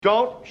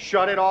Don't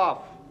shut it off.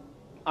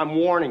 I'm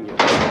warning you.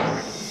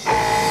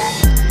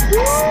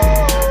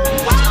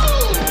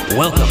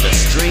 Welcome to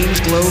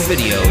Strange Glow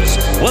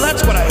Videos. Well,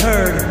 that's what I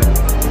heard.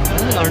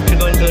 Aren't you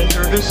going to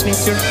introduce me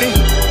to your team?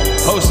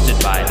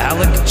 Hosted by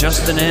Alec,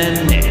 Justin,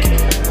 and Nick.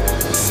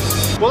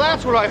 Well,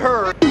 that's what I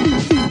heard.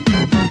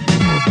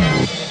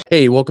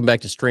 Hey, welcome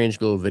back to Strange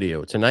Glow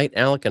Video. Tonight,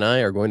 Alec and I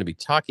are going to be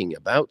talking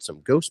about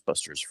some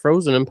Ghostbusters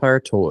Frozen Empire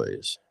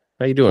toys.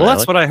 How you doing, Well, Alec?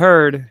 that's what I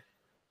heard.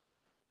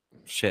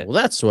 Shit. Well,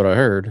 that's what I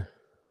heard.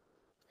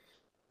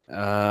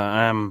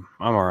 I'm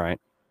all right.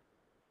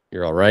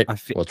 You're all right?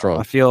 What's wrong?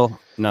 I feel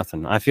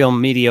nothing. I feel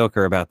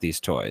mediocre about these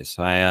toys.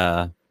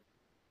 I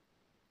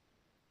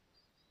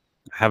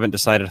haven't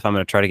decided if I'm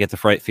going to try to get the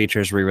Fright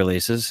Features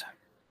re-releases.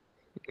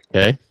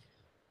 Okay.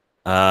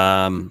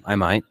 I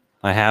might.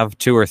 I have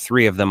 2 or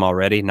 3 of them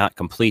already, not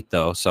complete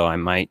though, so I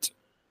might.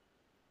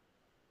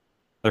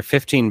 They're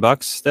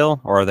 $15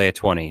 still, or are they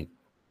 20?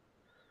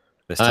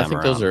 This time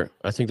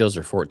I think those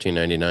are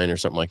 $14.99 or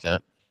something like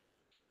that.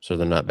 So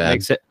they're not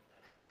bad.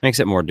 Makes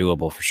it more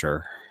doable for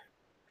sure.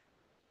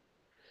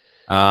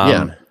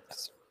 Yeah.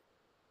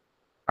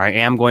 I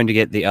am going to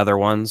get the other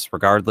ones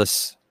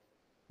regardless.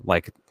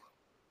 Like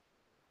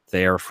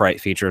their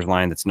Fright Features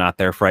line that's not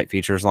their Fright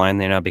Features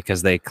line, you know,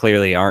 because they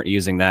clearly aren't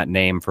using that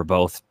name for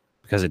both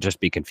because it'd just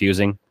be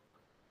confusing.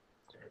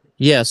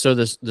 Yeah, so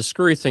the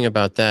screwy thing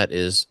about that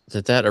is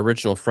that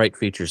original Fright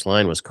Features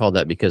line was called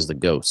that because the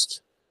Ghost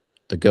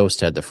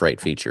had the Fright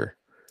feature.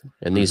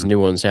 And these new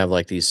ones have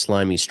like these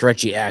slimy,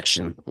 stretchy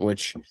action,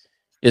 which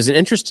is an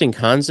interesting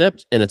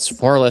concept, and it's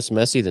far less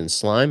messy than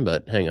slime,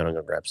 but hang on, I'm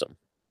going to grab some.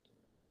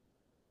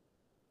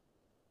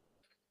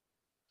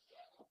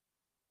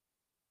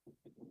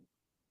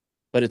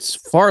 But it's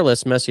far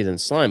less messy than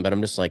slime, but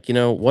I'm just like, you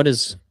know, what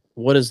is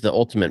the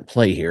ultimate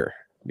play here?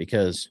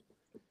 Because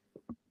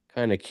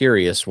kind of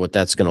curious what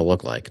that's going to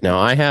look like. Now,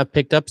 I have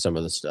picked up some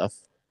of the stuff.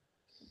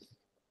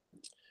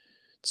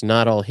 It's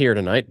not all here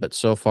tonight, but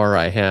so far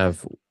I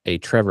have a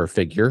Trevor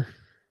figure,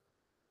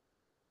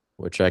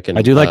 which I can...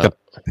 I do like the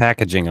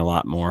packaging a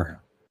lot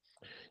more.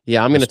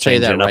 Yeah, I'm going to tell you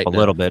that right now. A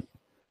little bit.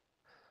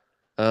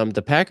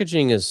 The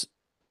packaging is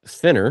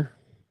thinner,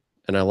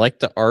 and I like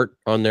the art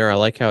on there. I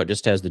like how it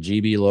just has the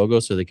GB logo,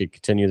 so they could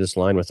continue this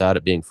line without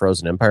it being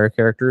Frozen Empire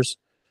characters.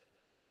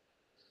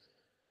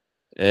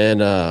 And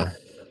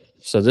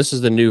so this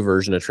is the new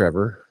version of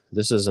Trevor.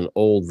 This is an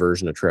old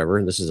version of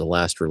Trevor. This is a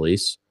last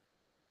release.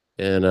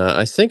 And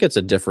I think it's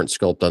a different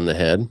sculpt on the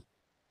head.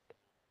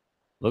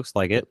 Looks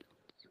like it.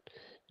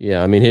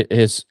 Yeah, I mean,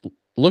 his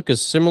look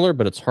is similar,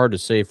 but it's hard to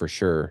say for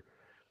sure.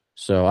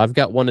 So I've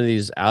got one of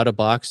these out of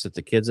box that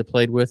the kids have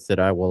played with that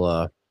I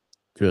will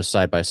do a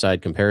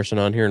side-by-side comparison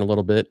on here in a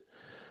little bit.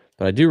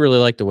 But I do really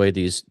like the way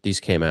these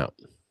came out.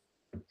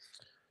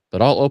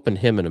 But I'll open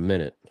him in a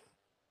minute.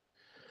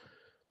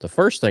 The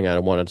first thing I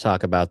want to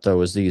talk about, though,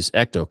 is these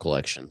Ecto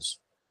collections.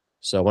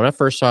 So when I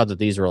first saw that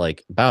these were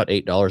like about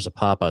 $8 a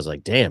pop, I was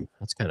like, damn,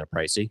 that's kind of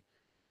pricey.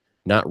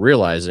 Not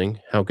realizing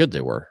how good they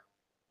were.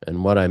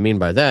 And what I mean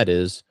by that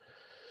is,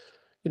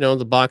 you know,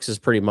 the box is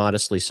pretty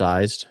modestly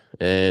sized.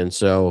 And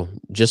so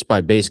just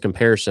by base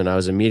comparison, I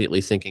was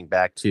immediately thinking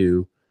back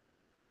to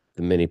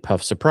the Mini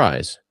Puff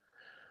Surprise.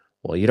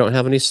 Well, you don't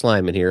have any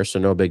slime in here, so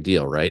no big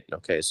deal, right?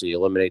 Okay, so you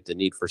eliminate the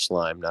need for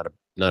slime. Not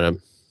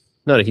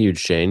a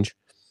huge change.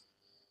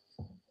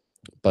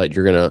 But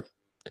you're going to,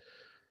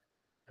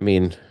 I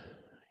mean,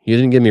 you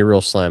didn't give me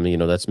real slime. You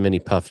know, that's mini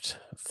puffed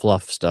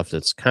fluff stuff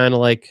that's kind of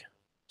like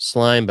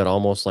slime, but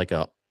almost like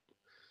I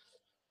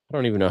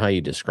don't even know how you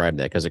describe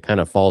that because it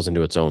kind of falls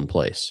into its own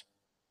place.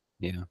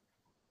 Yeah.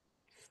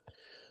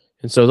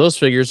 And so those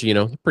figures, you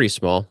know, pretty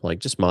small, like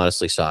just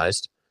modestly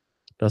sized,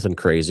 nothing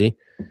crazy.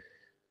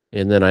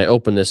 And then I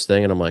open this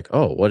thing and I'm like,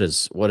 oh, what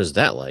is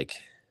that like?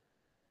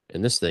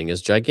 And this thing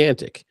is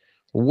gigantic,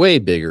 way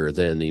bigger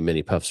than the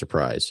Mini Puff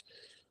Surprise.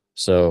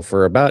 So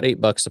for about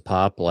 $8 a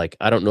pop, like,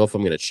 I don't know if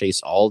I'm going to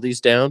chase all of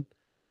these down.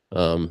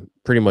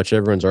 Pretty much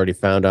everyone's already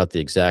found out the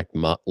exact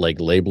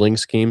labeling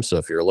scheme. So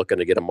if you're looking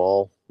to get them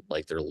all,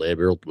 like, they're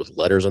labeled with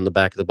letters on the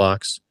back of the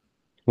box.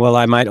 Well,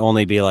 I might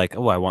only be like,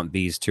 oh, I want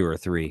these 2 or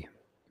 3.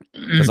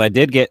 Because I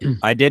did get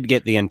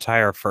the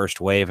entire first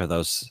wave of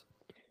those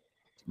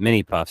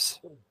mini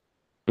puffs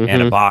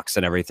and a box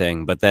and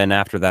everything. But then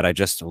after that, I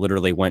just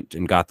literally went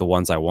and got the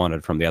ones I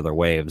wanted from the other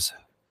waves.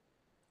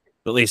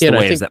 At least the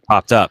waves that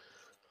popped up.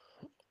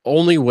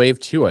 Only wave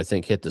 2, I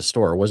think, hit the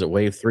store. Or was it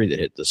wave 3 that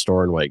hit the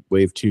store? And like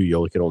wave 2,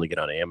 you could only get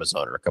on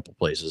Amazon or a couple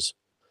places.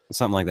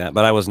 Something like that.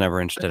 But I was never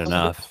interested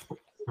enough.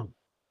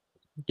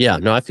 Yeah,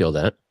 no, I feel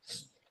that.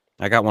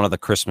 I got one of the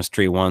Christmas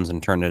tree ones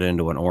and turned it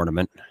into an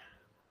ornament.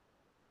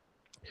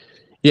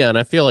 Yeah, and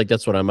I feel like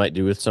that's what I might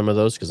do with some of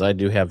those because I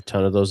do have a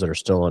ton of those that are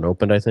still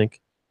unopened, I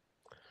think.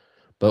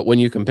 But when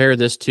you compare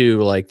this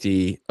to like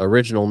the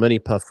original Mini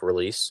Puff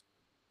release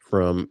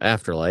from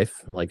Afterlife,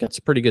 like that's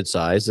a pretty good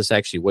size. This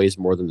actually weighs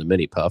more than the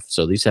Mini Puff,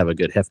 so these have a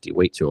good hefty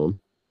weight to them.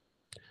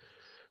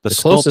 The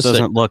sculpt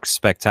doesn't look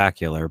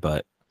spectacular,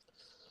 but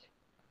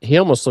he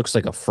almost looks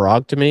like a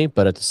frog to me,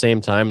 but at the same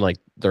time, like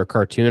they're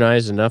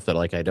cartoonized enough that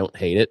like I don't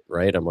hate it,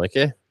 right? I'm like,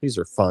 these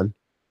are fun.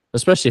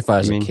 Especially if I I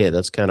was a mean, kid.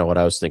 That's kind of what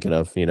I was thinking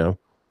of, yeah.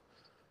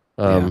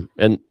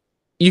 And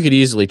you could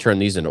easily turn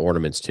these into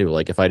ornaments too.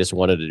 Like if I just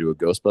wanted to do a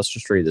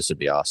Ghostbusters tree, this would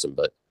be awesome.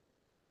 But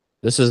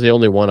this is the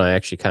only one I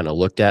actually kind of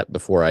looked at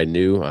before I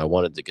knew I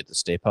wanted to get the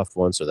Stay Puft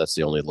one. So that's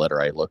the only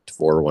letter I looked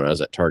for when I was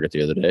at Target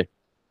the other day.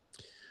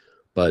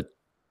 But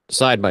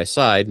side by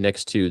side,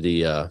 next to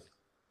the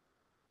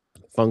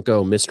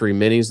Funko Mystery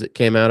Minis that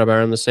came out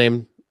around the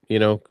same,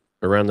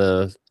 around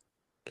the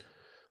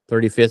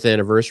 35th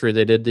anniversary,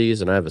 they did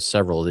these, and I have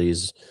several of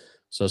these.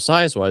 So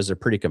size wise, they're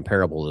pretty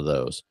comparable to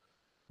those,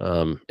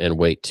 and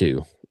weight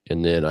too.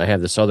 And then I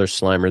have this other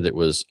Slimer that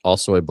was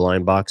also a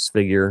blind box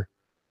figure.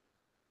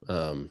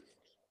 Came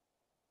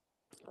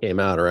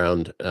out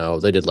around,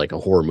 they did like a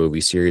horror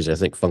movie series. I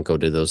think Funko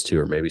did those too,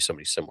 or maybe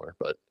somebody similar,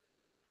 but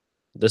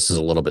this is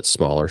a little bit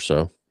smaller.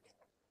 So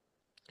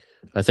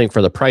I think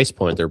for the price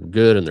point, they're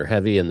good and they're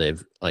heavy and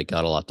they've like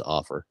got a lot to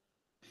offer.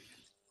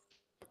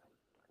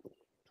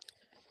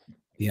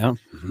 Yeah.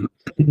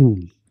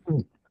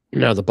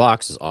 Now the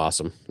box is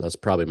awesome. That's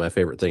probably my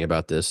favorite thing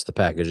about this, the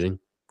packaging.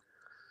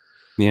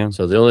 Yeah.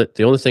 So the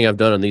only thing I've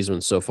done on these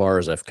ones so far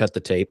is I've cut the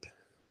tape,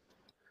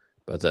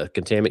 but the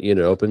containment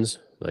unit opens.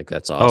 Like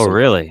that's awesome. Oh,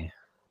 really?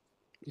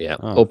 Yeah,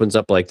 Oh. opens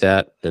up like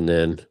that, and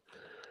then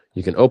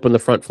you can open the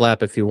front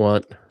flap if you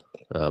want.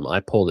 I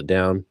pulled it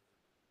down.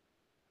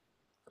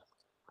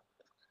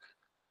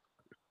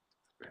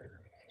 I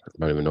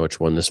don't even know which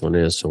one this one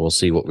is, so we'll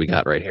see what we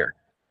got right here.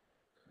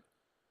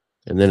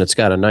 And then it's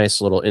got a nice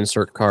little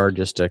insert card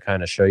just to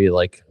kind of show you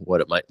like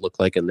what it might look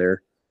like in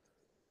there.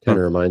 Kind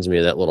of reminds me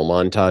of that little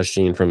montage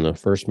scene from the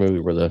first movie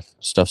where the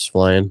stuff's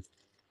flying.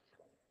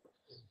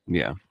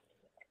 Yeah.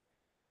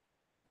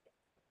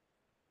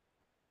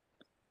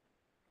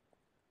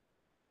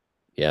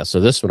 Yeah, so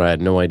this one I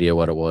had no idea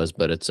what it was,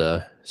 but it's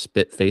a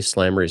spit face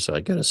slammer. So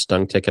I got his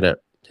tongue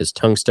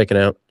sticking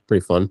out.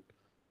 Pretty fun.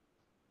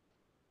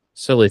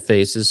 Silly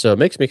faces. So it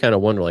makes me kind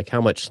of wonder like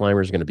how much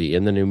Slimer is going to be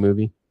in the new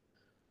movie.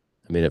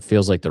 I mean, it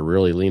feels like they're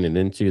really leaning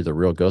into the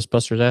real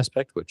Ghostbusters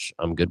aspect, which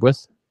I'm good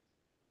with.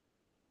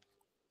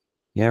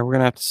 Yeah, we're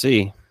gonna have to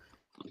see.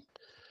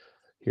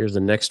 Here's the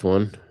next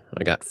one.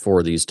 I got 4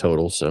 of these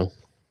total. So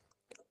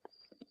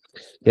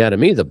yeah, to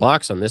me, the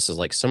box on this is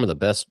like some of the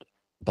best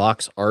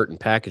box art and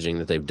packaging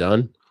that they've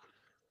done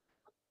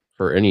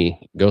for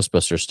any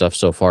Ghostbusters stuff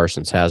so far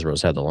since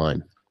Hasbro's had the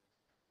line.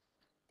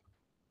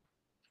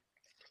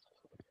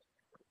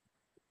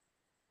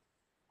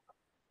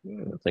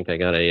 I think I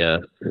got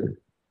a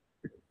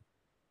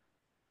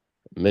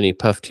mini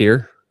puffed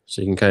here,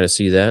 so you can kind of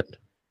see that.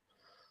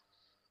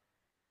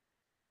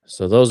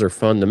 So those are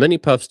fun. The mini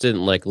puffs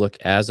didn't like look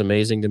as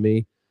amazing to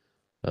me.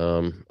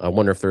 I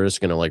wonder if they're just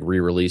gonna like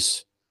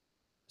re-release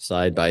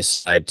side by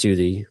side to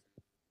the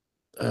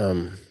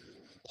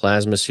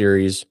plasma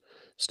series,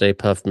 Stay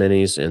Puft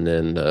minis, and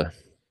then the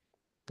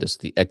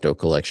Ecto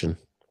collection.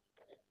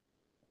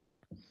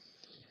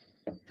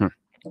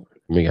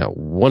 We got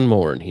one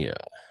more in here.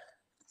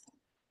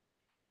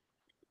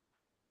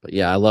 But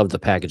yeah, I love the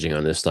packaging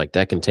on this. Like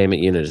that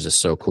containment unit is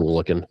just so cool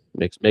looking.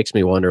 Makes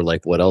me wonder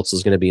like what else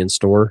is going to be in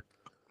store.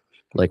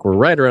 Like we're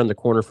right around the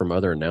corner from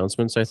other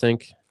announcements, I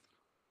think.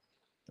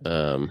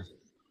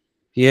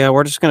 Yeah,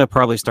 we're just gonna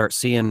probably start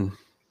seeing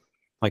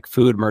like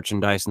food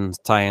merchandise and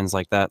tie-ins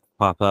like that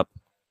pop up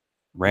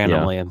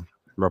randomly and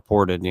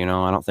reported. I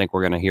don't think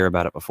we're gonna hear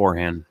about it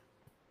beforehand.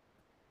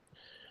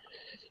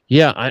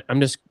 Yeah, I'm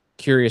just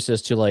curious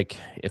as to like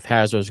if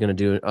Hasbro's going to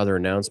do other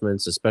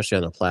announcements, especially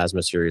on the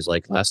plasma series.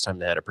 Like last time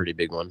they had a pretty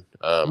big one.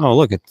 Oh,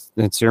 look,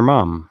 it's your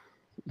mom.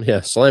 Yeah,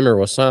 Slimer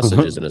with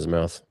sausages in his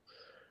mouth.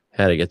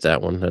 Had to get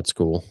that one. That's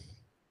cool.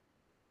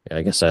 Yeah,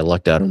 I guess I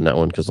lucked out on that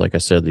one because, like I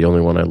said, the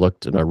only one I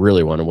looked and I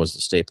really wanted was the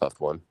Stay Puft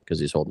one because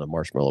he's holding a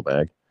marshmallow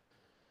bag.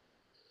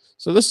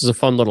 So this is a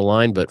fun little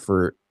line, but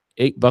for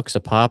 $8 a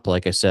pop,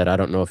 like I said, I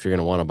don't know if you're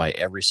going to want to buy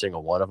every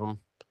single one of them.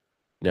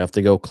 Now, if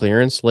they go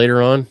clearance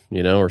later on,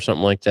 or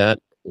something like that,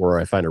 or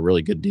I find a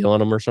really good deal on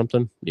them or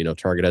something,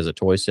 Target has a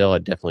toy sale,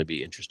 I'd definitely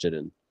be interested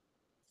in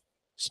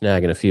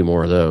snagging a few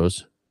more of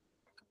those.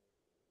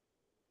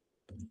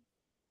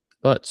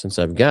 But since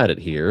I've got it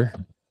here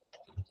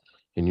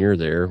and you're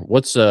there,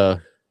 what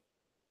are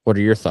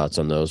your thoughts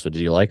on those? Did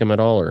you like them at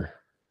all, or?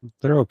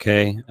 They're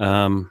okay.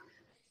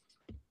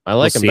 I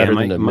like them better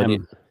than the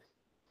mini.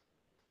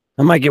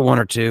 I might get one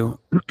or two.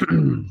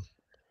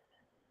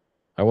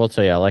 I will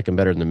tell you, I like them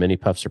better than the mini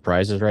puff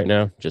surprises right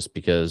now, just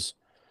because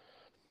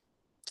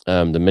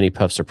the mini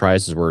puff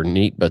surprises were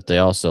neat, but they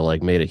also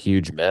like made a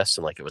huge mess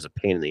and like it was a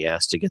pain in the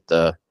ass to get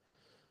the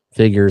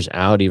figures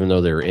out, even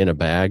though they were in a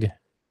bag.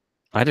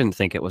 I didn't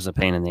think it was a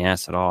pain in the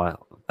ass at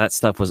all. That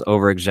stuff was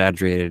over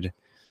exaggerated,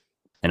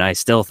 and I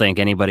still think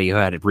anybody who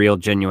had real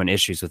genuine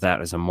issues with that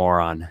is a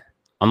moron.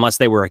 Unless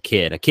they were a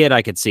kid. A kid,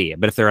 I could see it,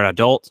 but if they're an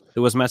adult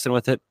who was messing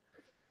with it,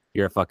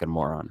 you're a fucking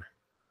moron.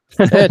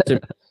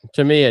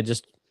 To me, I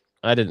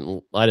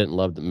didn't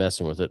love the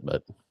messing with it,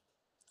 but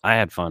I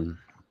had fun.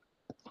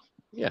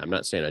 Yeah, I'm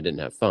not saying I didn't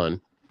have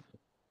fun.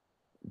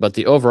 But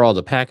the overall,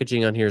 the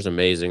packaging on here is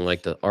amazing.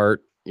 Like the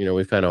art,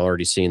 we've kind of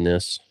already seen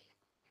this.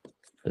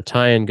 The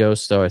tie-in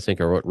ghosts, though, I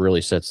think are what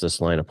really sets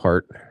this line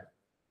apart.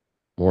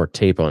 More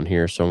tape on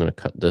here, so I'm going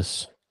to cut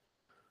this.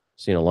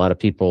 Seen a lot of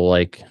people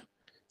like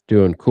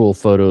doing cool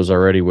photos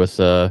already with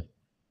their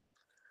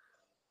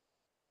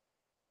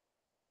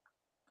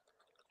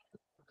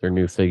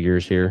new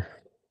figures here.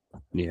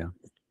 Yeah.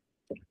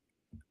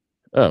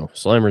 Oh,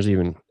 Slimers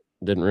even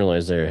didn't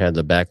realize they had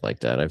the back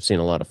like that. I've seen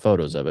a lot of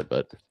photos of it,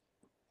 but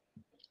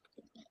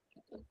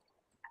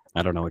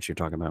I don't know what you're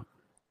talking about.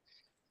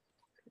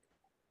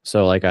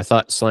 so like I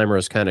thought Slimer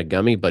was kind of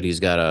gummy, but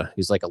he's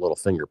like a little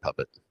finger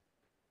puppet.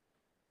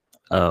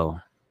 Oh.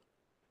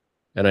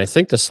 And I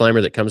think the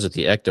Slimer that comes with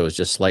the Ecto is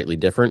just slightly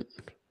different.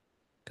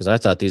 Because I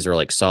thought these are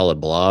like solid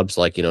blobs,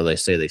 like they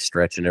say they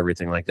stretch and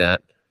everything like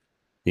that.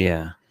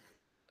 Yeah.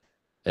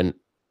 And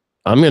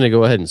I'm gonna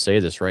go ahead and say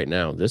this right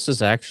now. This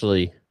is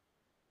actually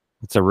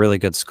It's a really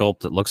good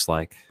sculpt, it looks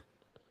like.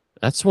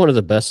 that's one of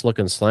the best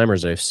looking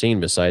Slimers I've seen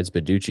besides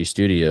Beducci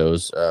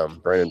Studios.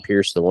 Brennan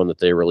Pierce, the one that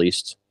they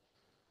released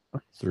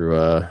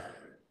through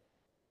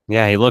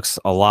Yeah, he looks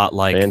a lot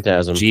like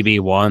Phantasm.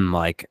 GB1,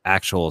 like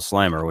actual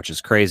Slimer, which is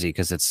crazy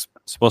because it's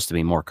supposed to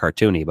be more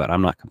cartoony, but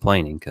I'm not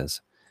complaining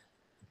because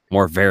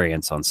more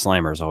variants on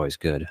Slimer is always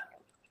good.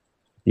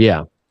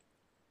 Yeah.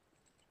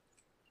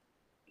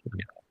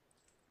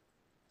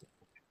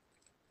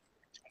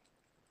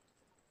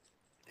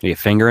 Are you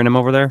fingering him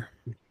over there?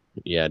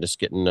 Yeah, just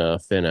getting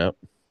Finn out.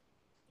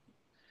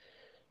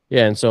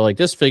 Yeah, and so like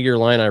this figure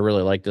line, I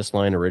really like this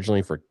line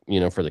originally for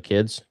for the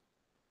kids.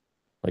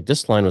 Like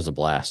this line was a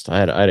blast. I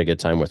had a good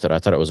time with it. I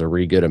thought it was a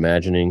really good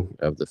imagining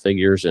of the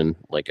figures and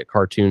like a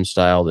cartoon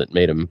style that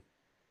made them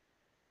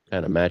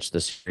kind of match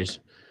the series.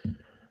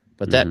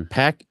 But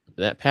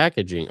that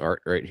packaging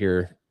art right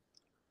here,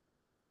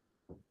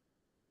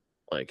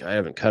 like I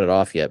haven't cut it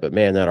off yet, but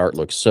man, that art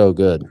looks so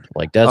good.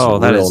 Like that's a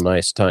real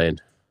nice tie-in.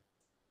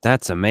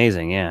 That's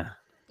amazing, yeah.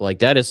 Like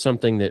that is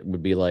something that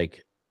would be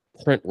like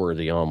print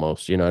worthy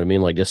almost. You know what I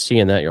mean? Like just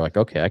seeing that, you're like,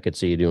 okay, I could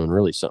see you doing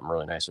really something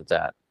really nice with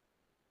that.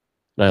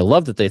 And I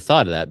love that they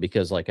thought of that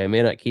because like I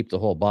may not keep the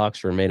whole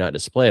box or may not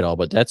display it all,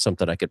 but that's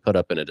something I could put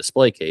up in a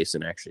display case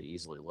and actually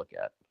easily look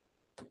at.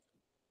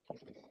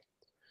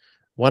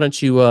 Why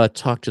don't you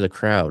talk to the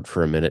crowd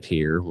for a minute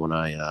here when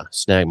I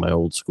snag my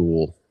old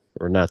school,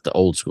 or not the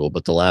old school,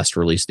 but the last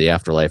release, the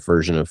Afterlife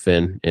version of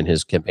Finn and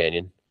his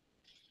companion.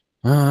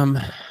 All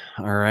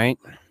right.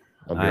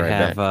 I'll be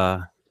right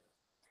back.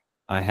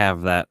 I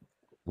have that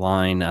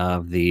line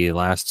of the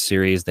last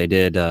series they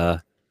did,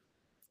 the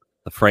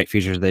Fright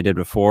features they did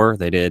before.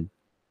 They did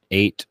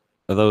 8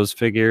 of those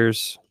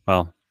figures.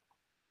 Well,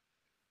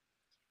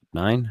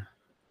 9?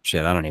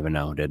 Shit, I don't even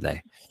know, did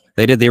they?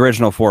 They did the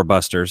original 4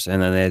 Busters,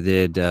 and then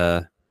they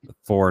did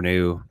 4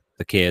 new,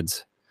 the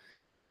kids,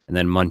 and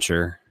then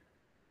Muncher.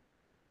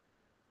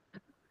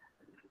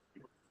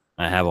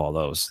 I have all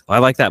those. I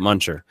like that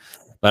Muncher,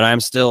 but I'm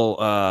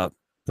still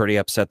pretty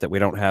upset that we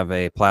don't have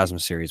a Plasma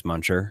Series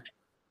Muncher.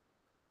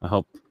 I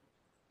hope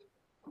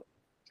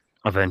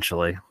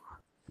eventually.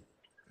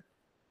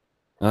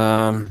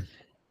 This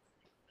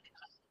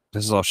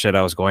is all shit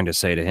I was going to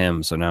say to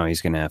him, so now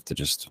he's going to have to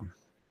just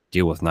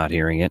deal with not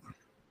hearing it.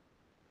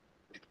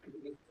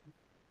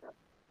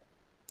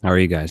 How are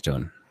you guys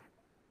doing?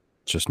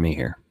 It's just me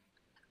here.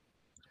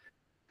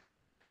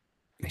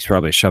 He's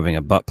probably shoving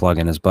a butt plug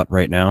in his butt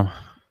right now.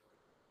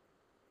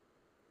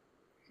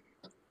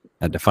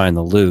 Had to find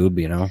the lube,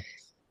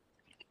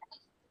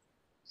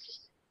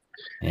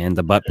 And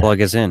the butt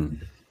plug is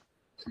in.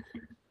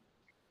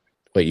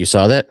 Wait, you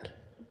saw that?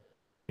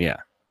 Yeah.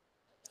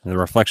 The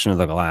reflection of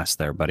the glass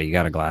there, buddy. You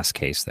got a glass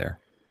case there.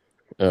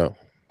 Oh,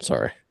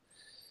 sorry.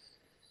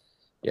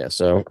 Yeah,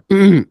 so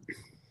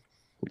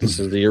this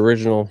is the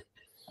original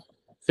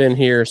Finn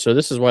here. So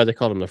this is why they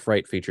called them the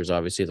Fright features.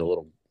 Obviously, the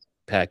little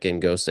pack-in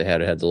ghost they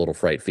had the little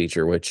Fright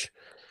feature, which,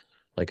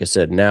 like I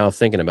said, now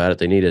thinking about it,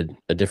 they needed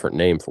a different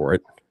name for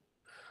it.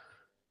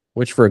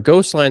 Which for a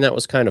ghost line, that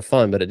was kind of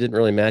fun, but it didn't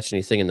really match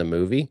anything in the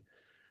movie,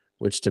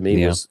 which to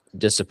me was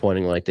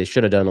disappointing. Like they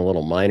should have done a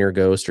little minor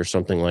ghost or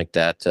something like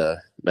that to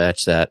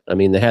match that. I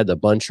mean, they had the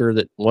buncher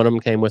that one of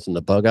them came with in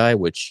the bug eye,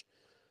 which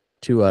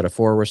 2 out of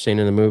 4 were seen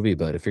in the movie.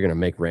 But if you're going to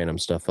make random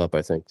stuff up,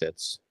 I think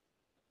that's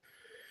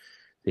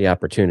the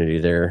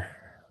opportunity there.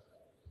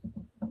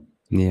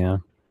 Yeah.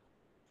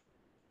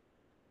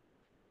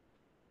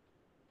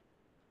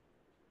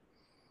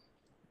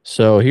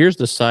 So here's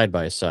the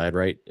side-by-side,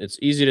 right? It's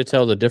easy to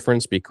tell the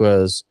difference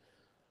because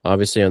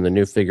obviously on the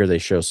new figure, they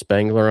show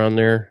Spangler on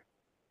there.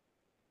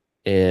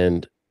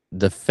 And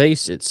the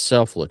face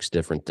itself looks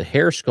different. The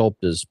hair sculpt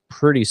is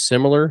pretty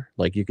similar.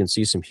 Like you can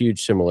see some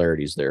huge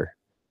similarities there.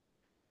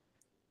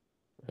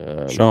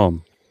 Show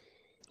them.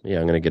 Yeah,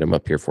 I'm going to get them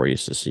up here for you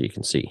so you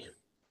can see.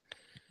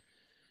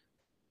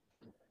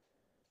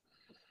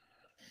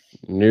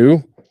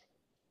 New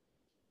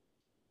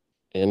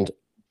and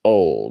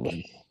old.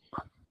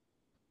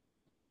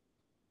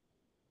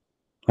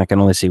 I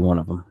can only see one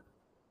of them.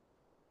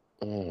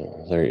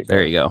 Oh, there you go.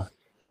 There you go.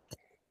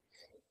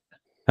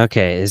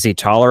 Okay, is he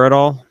taller at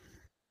all?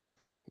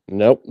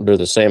 Nope, they're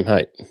the same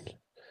height.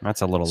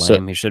 That's a little So-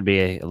 lame. He should be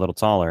a little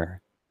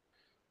taller.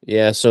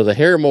 Yeah, so the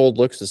hair mold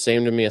looks the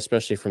same to me,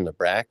 especially from the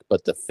back,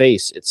 but the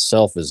face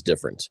itself is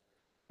different.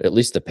 At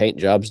least the paint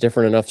job's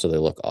different enough so they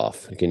look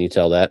off. Can you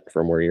tell that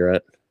from where you're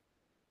at?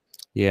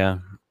 Yeah.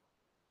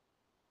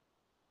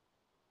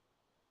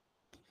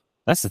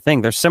 That's the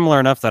thing. They're similar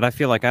enough that I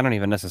feel like I don't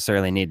even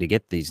necessarily need to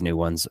get these new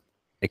ones,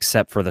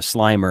 except for the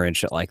Slimer and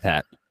shit like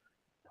that.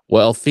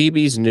 Well,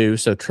 Phoebe's new,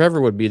 so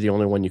Trevor would be the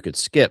only one you could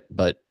skip,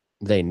 but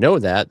they know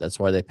that. That's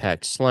why they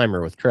packed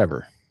Slimer with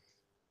Trevor.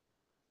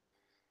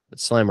 But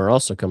Slimer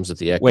also comes with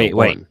the Ecto Wait.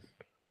 1.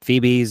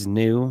 Phoebe's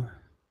new?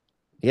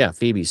 Yeah,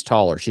 Phoebe's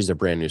taller. She's a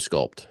brand new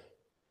sculpt.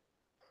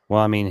 Well,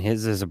 I mean,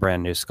 his is a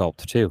brand new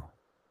sculpt too.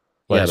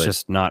 But Yeah, it's but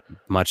just not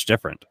much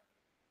different.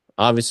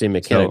 obviously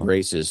McKenna So-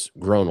 Grace has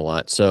grown a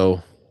lot.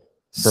 So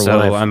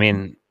So, I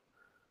mean,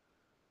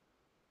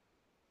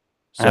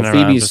 I don't know.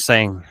 I'm Phoebe's just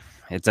saying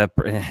it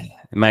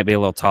might be a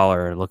little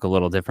taller, look a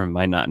little different,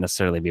 might not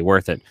necessarily be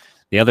worth it.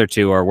 The other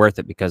two are worth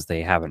it because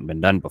they haven't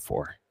been done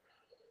before.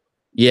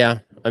 yeah,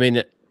 I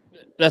mean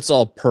that's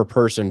all per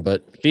person,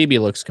 but Phoebe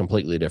looks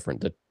completely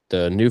different.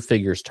 The new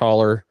figure's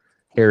taller,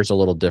 hair's a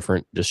little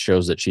different, just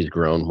shows that she's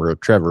grown. Where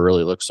Trevor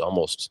really looks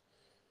almost,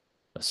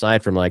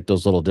 aside from like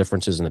those little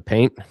differences in the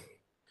paint,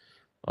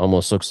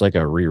 almost looks like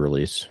a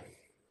re-release.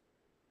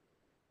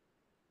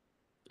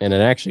 And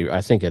it actually, I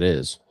think it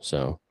is.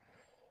 So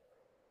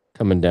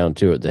coming down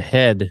to it, the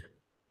head.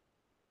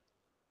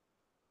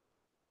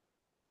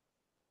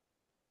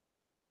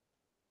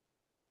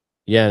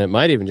 Yeah, and it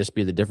might even just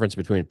be the difference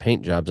between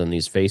paint jobs on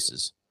these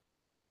faces.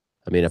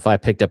 I mean, if I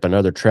picked up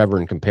another Trevor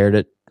and compared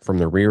it from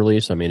the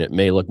re-release, I mean, it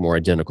may look more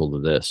identical to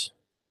this.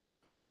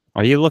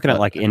 Are you looking at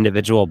like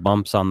individual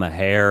bumps on the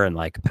hair and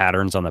like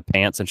patterns on the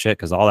pants and shit?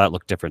 Because all that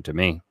looked different to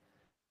me.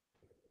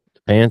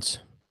 Pants?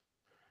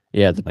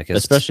 Yeah, Like his-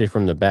 especially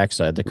from the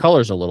backside. The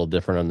color's a little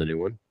different on the new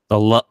one.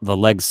 The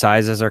leg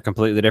sizes are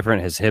completely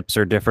different. His hips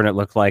are different. It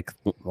looked like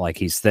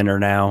he's thinner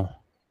now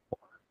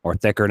or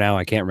thicker now.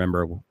 I can't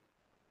remember.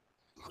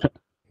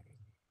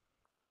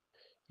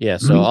 Yeah,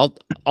 so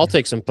I'll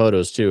take some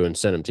photos too and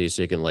send them to you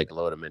so you can like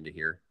load them into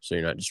here. So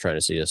you're not just trying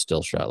to see a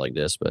still shot like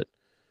this, but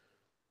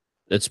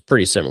it's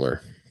pretty similar.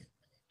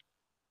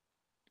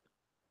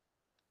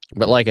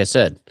 But like I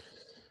said,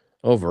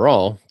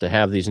 overall, to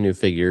have these new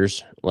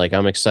figures, like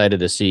I'm excited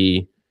to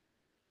see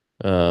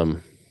the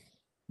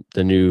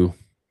new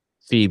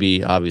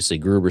Phoebe, obviously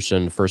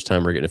Gruberson. First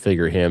time we're getting to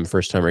figure him.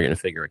 First time we're getting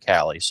to figure a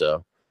Callie.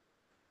 So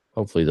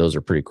hopefully those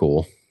are pretty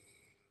cool.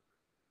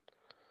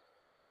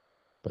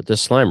 But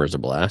this Slimer's a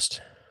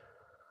blast.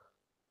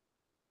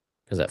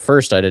 Because at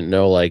first I didn't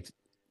know like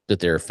that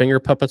they're finger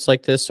puppets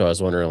like this. So I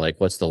was wondering like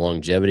what's the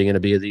longevity going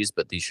to be of these,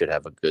 but these should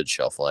have a good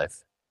shelf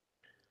life.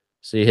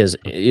 See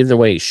even the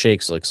way he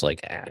shakes looks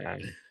like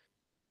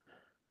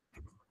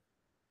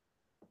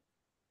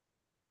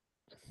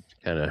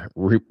kind of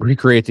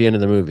recreate the end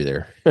of the movie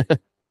there.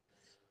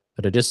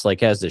 But it just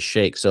like has this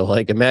shake. So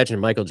like imagine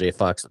Michael J.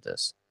 Fox with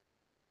this.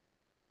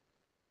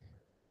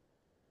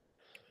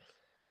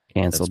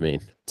 Canceled. That's mean.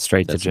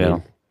 Straight That's to jail.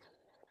 mean.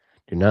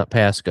 Do not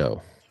pass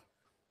go.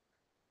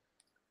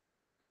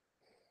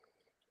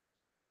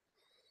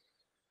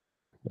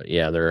 But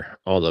yeah, they're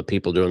all the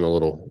people doing the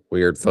little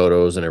weird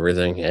photos and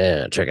everything.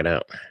 Yeah, check it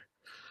out.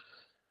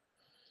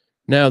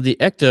 Now the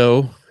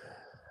Ecto,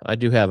 I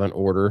do have an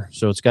order.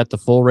 So it's got the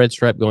full red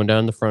stripe going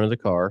down the front of the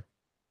car.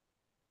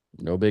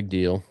 No big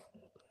deal.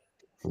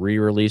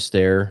 Re-release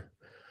there.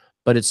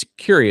 But it's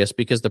curious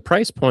because the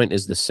price point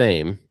is the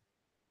same,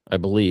 I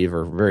believe,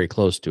 or very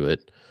close to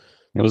it.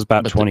 It was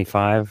about But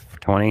 25,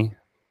 20.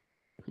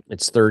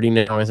 It's 30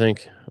 now, I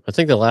think. I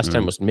think the last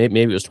time was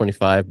maybe it was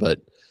 25, but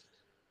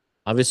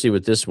obviously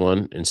with this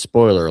one, and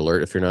spoiler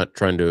alert, if you're not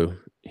trying to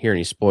hear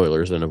any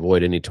spoilers, then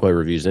avoid any toy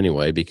reviews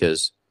anyway,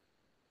 because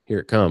here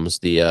it comes.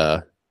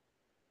 The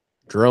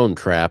drone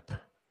trap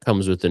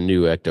comes with the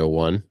new Ecto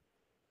 1,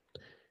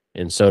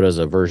 and so does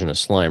a version of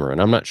Slimer.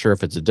 And I'm not sure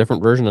if it's a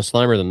different version of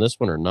Slimer than this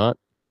one or not,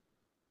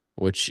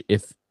 which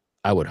if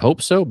I would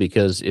hope so,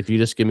 because if you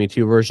just give me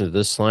two versions of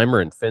this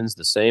Slimer and Finn's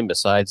the same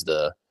besides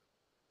the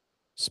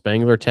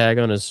Spangler tag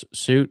on his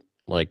suit,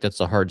 like that's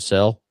a hard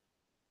sell.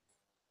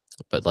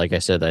 But like I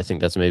said, I think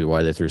that's maybe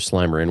why they threw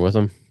Slimer in with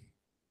him.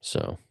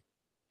 So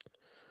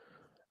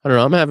I don't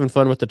know. I'm having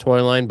fun with the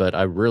toy line, but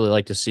I really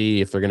like to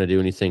see if they're going to do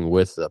anything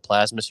with the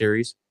Plasma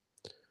series.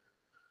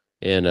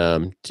 And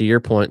to your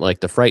point, like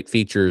the Fright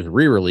Features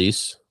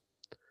re-release,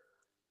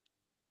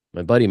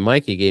 my buddy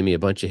Mikey gave me a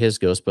bunch of his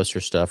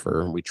Ghostbuster stuff,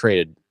 or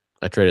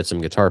I traded some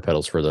guitar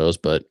pedals for those,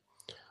 but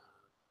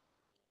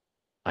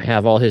I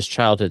have all his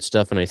childhood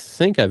stuff, and I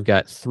think I've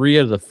got 3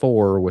 of the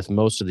 4 with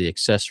most of the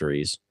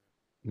accessories.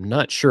 I'm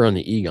not sure on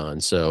the Egon,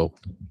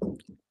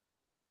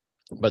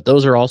 but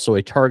those are also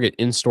a Target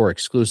in-store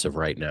exclusive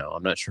right now.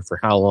 I'm not sure for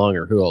how long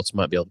or who else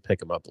might be able to pick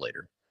them up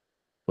later,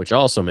 which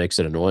also makes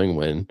it annoying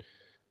when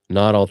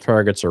not all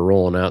Targets are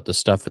rolling out the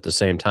stuff at the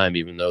same time,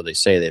 even though they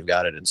say they've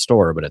got it in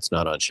store, but it's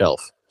not on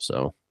shelf.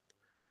 So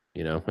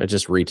You know, it's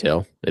just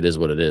retail. It is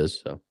what it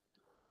is. So,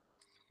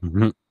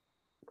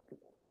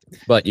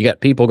 but you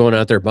got people going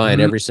out there buying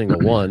every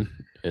single one,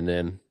 and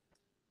then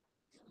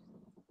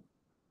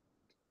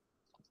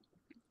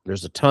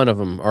there's a ton of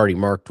them already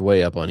marked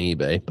way up on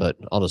eBay. But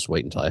I'll just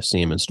wait until I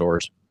see them in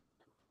stores.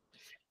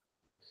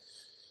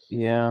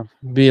 Yeah.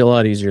 Be a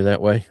lot easier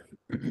that way.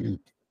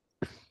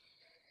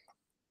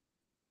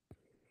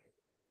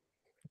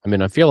 I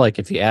mean, I feel like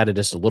if you added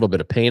just a little bit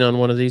of paint on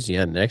one of these, you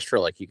had an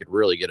extra, like you could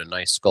really get a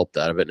nice sculpt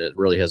out of it, and it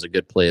really has a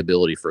good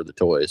playability for the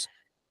toys.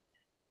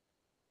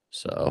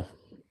 So,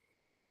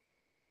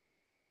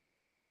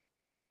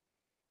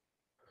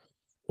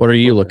 what are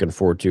you looking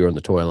forward to on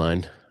the toy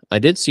line? I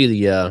did see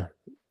the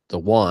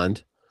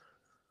wand.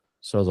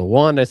 So the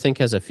wand, I think,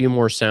 has a few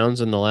more sounds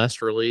than the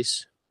last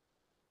release,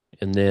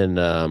 and then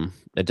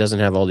it doesn't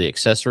have all the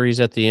accessories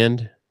at the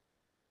end.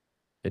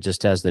 It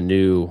just has the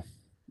new,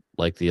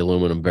 like the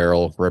aluminum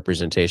barrel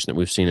representation that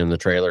we've seen in the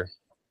trailer.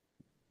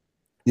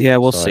 Yeah,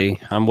 we'll So see.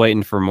 I'm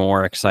waiting for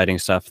more exciting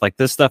stuff. Like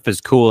this stuff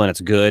is cool and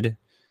it's good,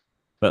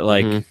 but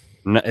like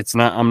it's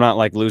not. I'm not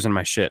like losing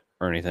my shit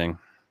or anything.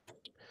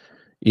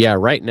 Yeah,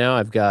 right now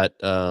I've got.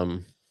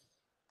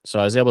 So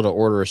I was able to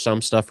order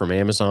some stuff from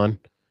Amazon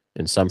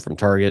and some from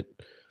Target.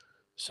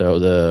 So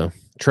the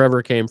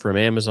Trevor came from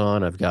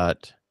Amazon. I've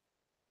got.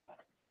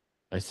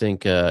 I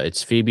think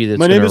it's Phoebe that's.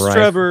 My name is arrive.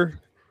 Trevor.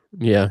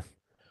 Yeah.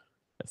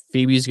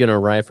 Phoebe's going to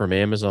arrive from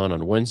Amazon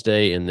on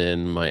Wednesday, and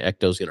then my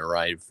Ecto's going to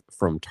arrive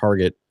from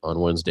Target on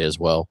Wednesday as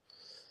well,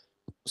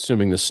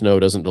 assuming the snow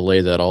doesn't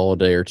delay that all a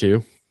day or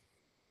two.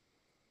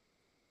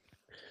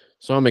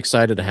 So I'm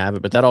excited to have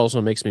it, but that also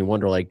makes me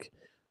wonder, like,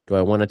 do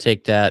I want to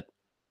take that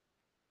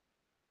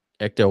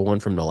Ecto one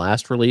from the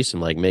last release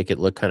and like make it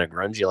look kind of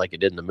grungy like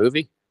it did in the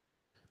movie?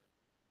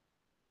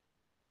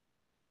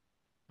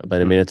 But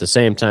I mean, at the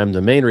same time,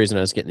 the main reason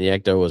I was getting the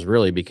Ecto was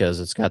really because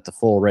it's got the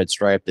full red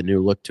stripe, the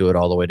new look to it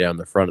all the way down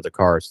the front of the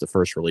car. It's the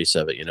first release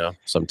of it, you know.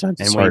 Sometimes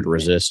it's hard to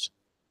resist.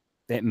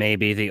 It may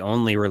be the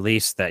only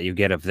release that you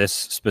get of this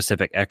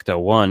specific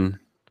Ecto 1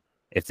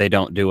 if they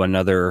don't do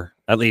another,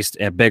 at least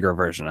a bigger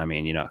version. I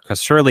mean, you know,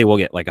 because surely we'll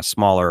get like a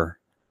smaller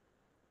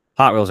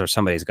Hot Wheels or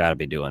somebody's got to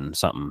be doing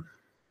something.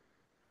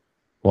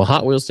 Well,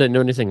 Hot Wheels didn't do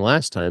anything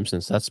last time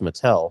since that's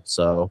Mattel.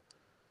 So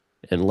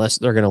unless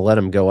they're going to let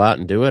them go out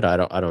and do it, I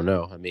don't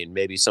know. I mean,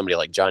 maybe somebody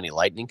like Johnny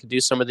Lightning could do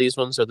some of these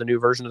ones or the new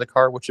version of the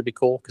car, which would be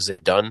cool because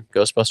they've done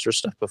Ghostbusters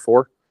stuff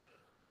before.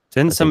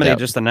 Didn't somebody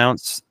just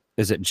announce,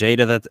 is it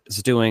Jada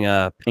that's doing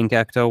a pink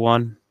Ecto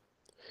 1?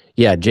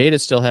 Yeah, Jada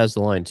still has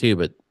the line too,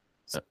 but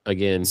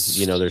again,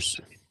 you know, there's...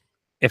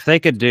 If they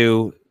could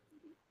do...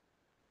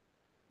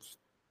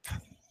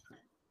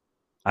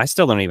 I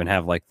still don't even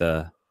have like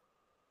the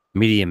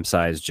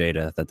medium-sized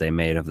Jada that they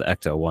made of the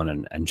Ecto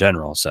 1 in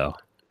general, so...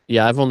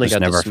 Yeah, I've only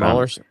got the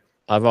smaller.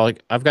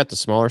 I've got the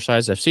smaller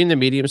size. I've seen the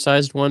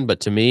medium-sized one, but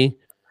to me...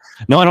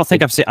 No, I don't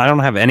think I've seen... I don't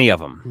have any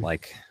of them,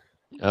 like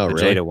the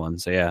really? Jada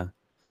ones, so yeah.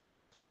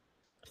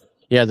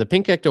 Yeah, the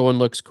pink Ecto one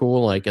looks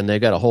cool, like, and they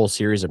got a whole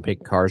series of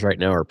pink cars right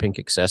now or pink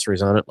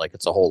accessories on it. Like,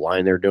 it's a whole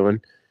line they're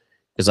doing.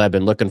 Because I've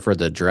been looking for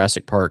the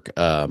Jurassic Park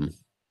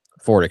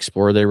Ford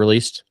Explorer they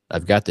released.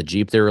 I've got the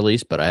Jeep they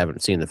released, but I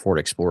haven't seen the Ford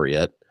Explorer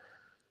yet.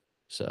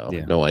 So,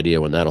 no idea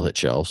when that'll hit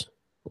shelves.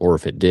 Or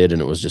if it did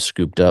and it was just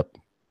scooped up.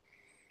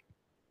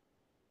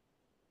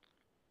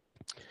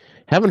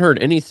 Haven't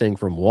heard anything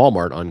from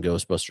Walmart on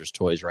Ghostbusters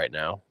toys right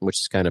now, which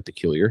is kind of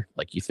peculiar.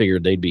 Like, you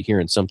figured they'd be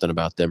hearing something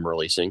about them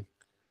releasing.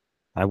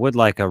 I would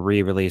like a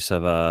re-release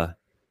of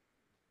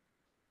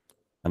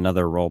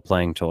another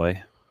role-playing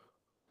toy.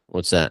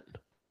 What's that?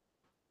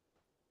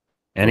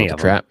 Any of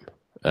the trap?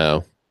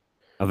 Oh.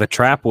 The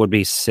trap would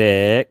be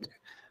sick.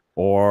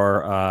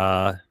 Or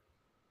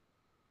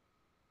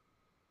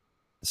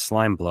the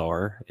slime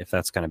blower, if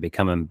that's going to be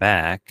coming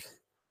back.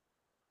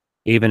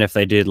 Even if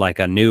they did like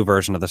a new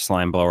version of the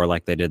slime blower,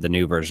 like they did the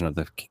new version of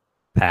the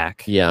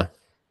pack. Yeah.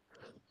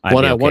 I'd be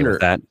okay wonder, with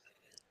that.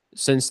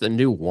 Since the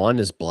new one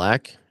is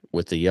black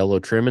with the yellow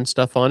trim and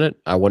stuff on it,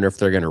 I wonder if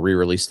they're going to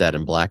re-release that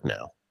in black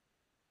now.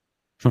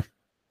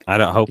 I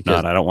don't hope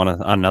not. I don't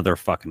want another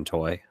fucking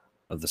toy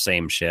of the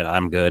same shit.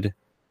 I'm good.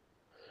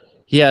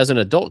 Yeah, as an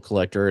adult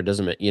collector, it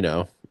doesn't, you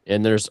know,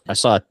 and I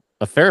saw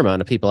a fair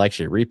amount of people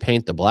actually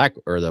repaint the black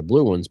or the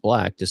blue ones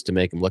black just to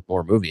make them look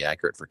more movie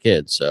accurate for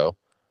kids. So,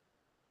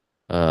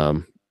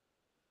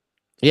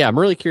 yeah, I'm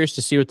really curious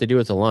to see what they do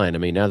with the line. I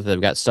mean, now that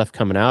they've got stuff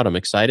coming out, I'm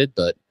excited,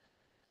 but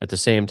at the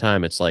same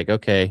time, it's like,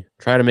 okay,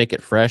 try to make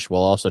it fresh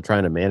while also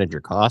trying to manage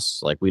your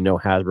costs. Like, we know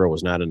Hasbro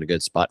was not in a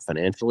good spot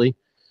financially,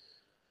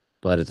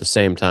 but at the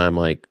same time,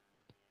 like,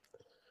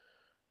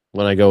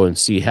 when I go and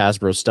see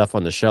Hasbro stuff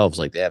on the shelves,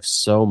 like, they have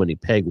so many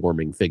peg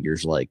warming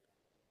figures. Like,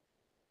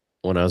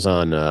 when I was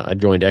on, I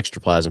joined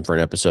Extraplasm for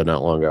an episode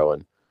not long ago,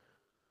 and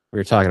we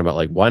were talking about,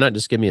 like, why not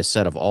just give me a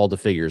set of all the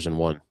figures in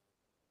one?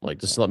 Like,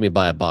 just let me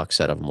buy a box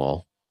set of them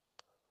all.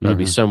 That'd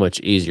be so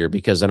much easier,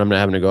 because then I'm not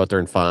having to go out there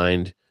and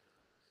find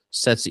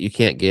sets that you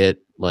can't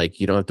get. Like,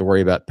 you don't have to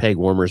worry about peg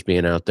warmers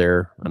being out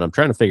there. And I'm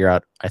trying to figure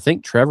out, I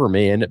think Trevor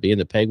may end up being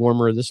the peg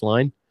warmer of this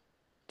line,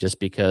 just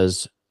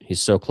because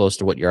he's so close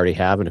to what you already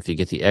have, and if you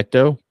get the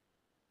Ecto,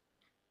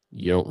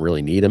 you don't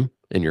really need him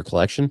in your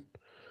collection.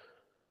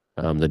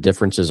 The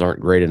differences aren't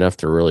great enough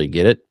to really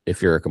get it.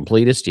 If you're a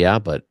completist, yeah,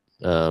 but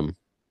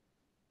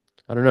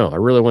I don't know. I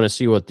really want to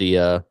see what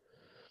the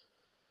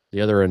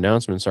other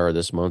announcements are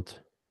this month,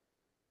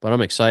 but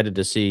I'm excited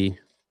to see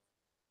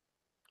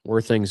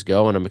where things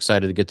go, and I'm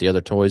excited to get the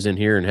other toys in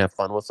here and have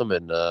fun with them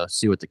and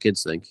see what the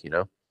kids think. You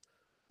know,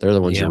 they're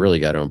the ones you really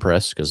got to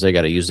impress because they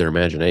got to use their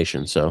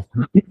imagination. So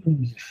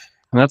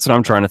that's what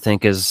I'm trying to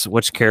think is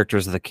which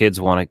characters the kids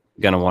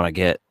gonna want to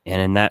get,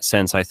 and in that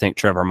sense, I think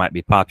Trevor might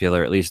be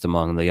popular at least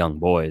among the young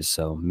boys.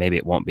 So maybe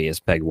it won't be as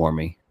peg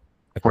warmy.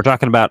 If we're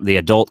talking about the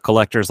adult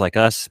collectors like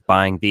us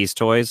buying these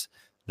toys,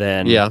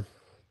 then yeah,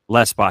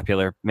 less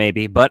popular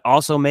maybe, but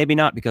also maybe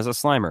not because of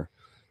Slimer.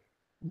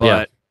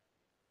 But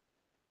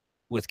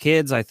with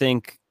kids, I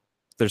think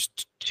there's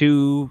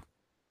two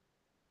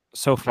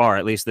so far,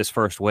 at least this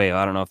first wave.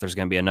 I don't know if there's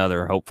going to be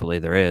another. Hopefully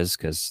there is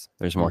because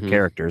there's more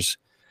characters.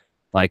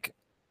 Like,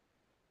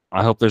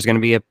 I hope there's going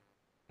to be a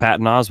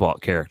Patton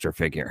Oswalt character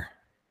figure.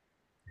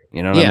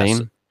 You know what I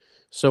mean?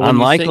 So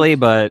unlikely,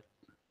 but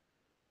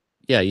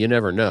yeah, you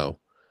never know.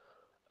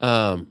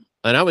 And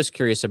I was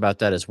curious about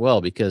that as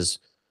well because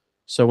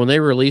so when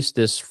they released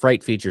this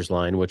Fright Features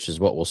line, which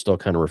is what we'll still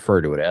kind of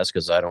refer to it as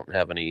because I don't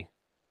have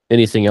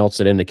anything else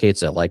that indicates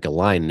that like a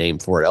line name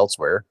for it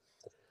elsewhere.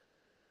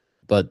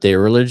 But they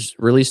released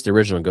the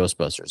original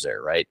Ghostbusters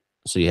there, right?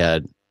 So you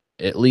had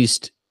at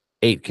least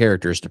 8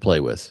 characters to play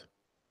with.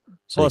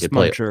 So plus you could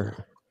play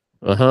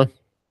Muncher.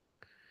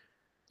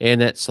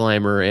 And that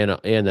Slimer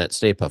and that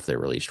Stay Puft they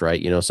released, right?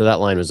 You know, so that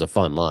line was a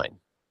fun line.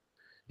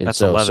 And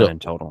that's 11 in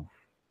total.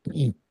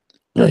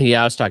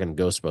 Yeah, I was talking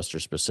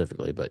Ghostbusters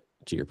specifically, but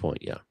to your point,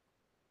 yeah.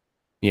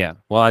 Yeah.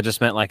 Well, I just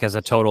meant like as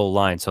a total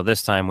line. So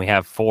this time we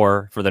have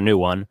 4 for the new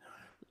one.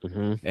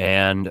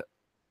 And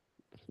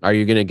are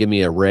you going to give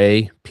me a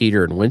Ray,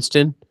 Peter, and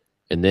Winston,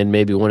 and then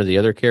maybe one of the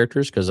other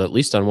characters? Because at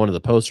least on one of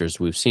the posters,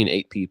 we've seen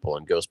 8 people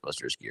in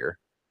Ghostbusters gear.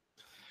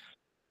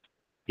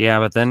 Yeah,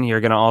 but then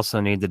you're going to also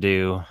need to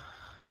do.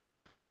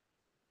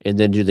 And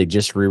then do they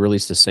just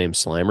re-release the same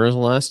Slimer as the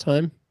last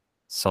time?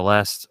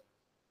 Celeste.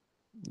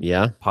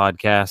 Yeah.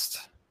 Podcast.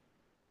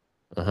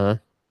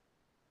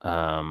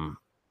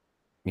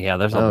 Yeah,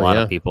 there's a lot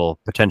of people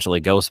potentially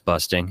ghost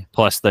busting,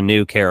 plus the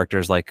new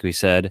characters, like we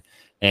said,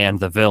 and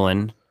the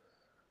villain.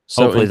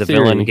 So hopefully the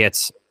villain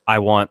gets, I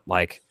want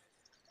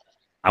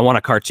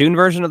a cartoon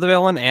version of the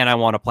villain, and I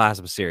want a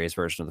plasma series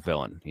version of the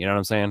villain. You know what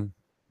I'm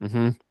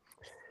saying?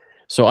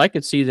 So I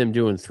could see them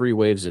doing 3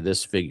 waves of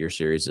this figure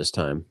series this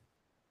time.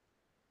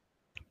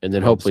 And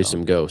then hopefully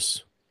some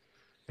ghosts.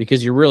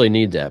 Because you really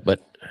need that.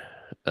 But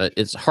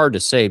it's hard to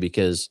say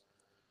because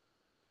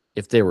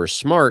if they were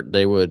smart,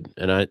 they would,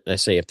 and I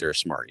say if they're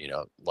smart, you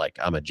know, like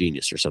I'm a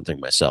genius or something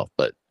myself,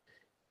 but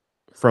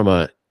from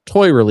a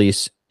toy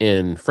release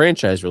and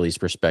franchise release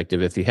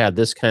perspective, if you had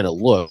this kind of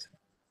look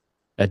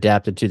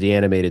adapted to the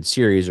animated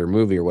series or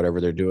movie or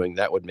whatever they're doing,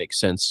 that would make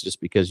sense just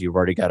because you've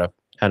already got a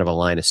kind of a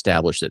line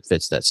established that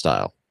fits that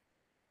style.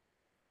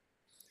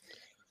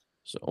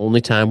 So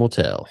only time will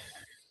tell.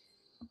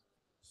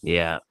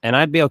 Yeah, and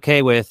I'd be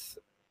okay with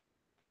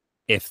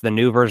if the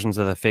new versions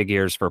of the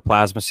figures for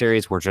Plasma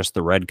series were just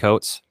the red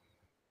coats.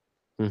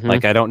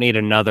 Like, I don't need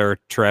another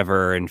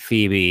Trevor and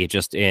Phoebe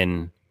just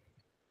in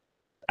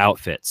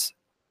outfits,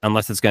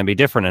 unless it's going to be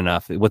different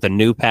enough. With the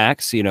new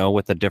packs, you know,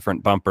 with the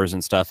different bumpers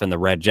and stuff, and the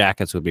red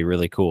jackets would be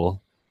really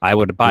cool. I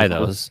would buy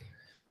those.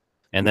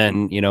 And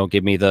then, you know,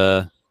 give me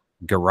the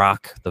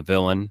Garak, the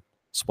villain.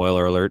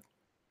 Spoiler alert.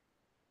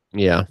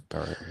 Yeah.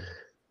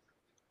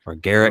 Or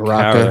Garrick,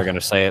 however they're going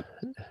to say it.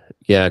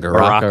 Yeah,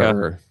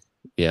 Garaka.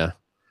 Yeah.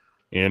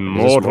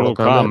 Immortal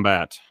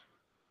Kombat.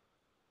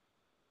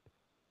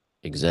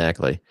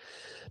 Exactly.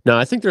 No,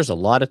 I think there's a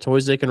lot of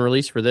toys they can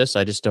release for this.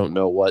 I just don't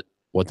know what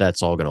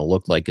that's all going to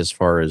look like as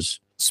far as...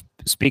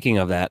 Speaking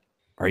of that,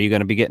 are you going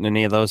to be getting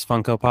any of those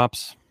Funko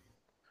Pops?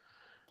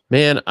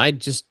 Man,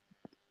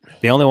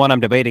 the only one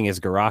I'm debating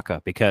is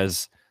Garaka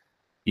because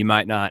you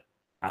might not...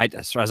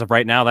 as of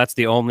right now, that's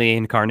the only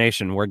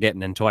incarnation we're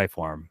getting in toy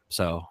form.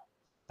 So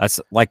that's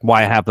like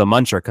why I have the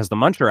Muncher, because the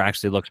Muncher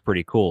actually looks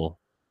pretty cool.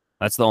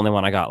 That's the only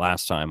one I got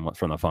last time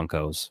from the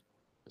Funkos.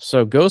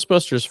 So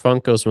Ghostbusters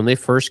Funkos, when they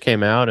first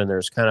came out and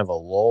there's kind of a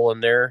lull in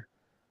there,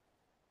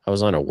 I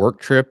was on a work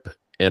trip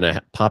and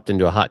I popped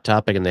into a Hot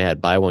Topic and they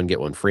had buy one,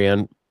 get one free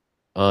on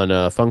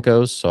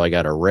Funkos. So I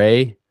got a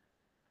Ray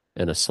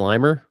and a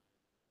Slimer.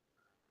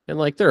 And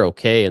like, they're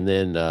okay. And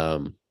then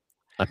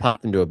I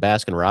popped into a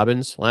Baskin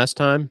Robbins last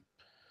time.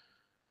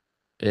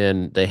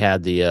 And they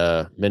had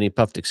the mini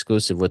puffed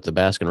exclusive with the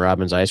Baskin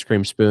Robbins ice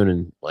cream spoon.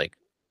 And like,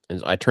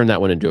 and I turned that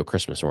one into a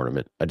Christmas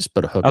ornament. I just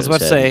put a hook on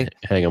his head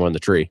and hang him on the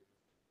tree.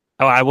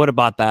 Oh, I would have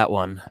bought that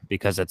one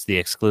because it's the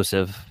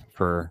exclusive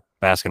for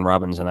Baskin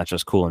Robbins, and that's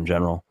just cool in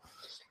general.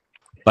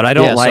 But I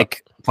don't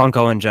like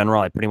Funko in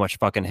general. I pretty much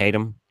fucking hate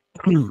them.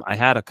 I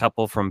had a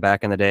couple from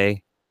back in the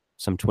day,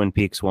 some Twin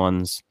Peaks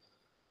ones,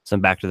 some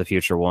Back to the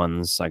Future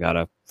ones. I got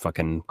a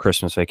fucking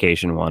Christmas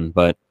Vacation one,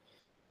 but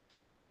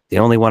The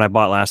only one I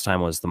bought last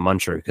time was the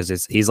Muncher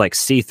because he's like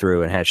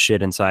see-through and has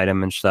shit inside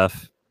him and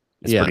stuff.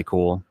 It's pretty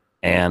cool.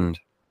 And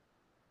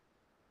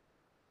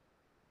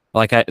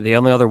like the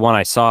only other one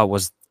I saw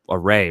was a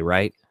Ray,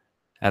 right?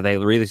 Have they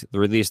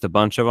released a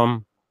bunch of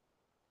them?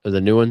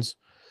 The new ones?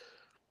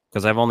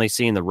 Because I've only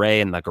seen the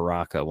Ray and the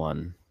Garaka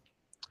one.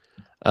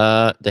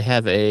 They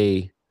have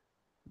a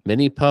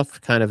mini puff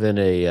kind of in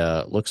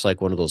a looks like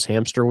one of those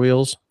hamster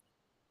wheels.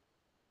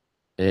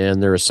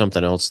 And there is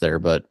something else there,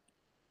 but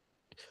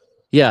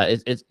yeah,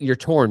 you're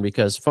torn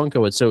because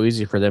Funko, it's so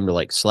easy for them to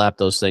like slap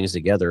those things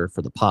together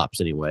for the pops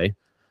anyway.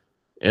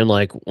 And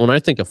like when I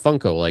think of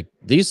Funko, like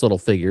these little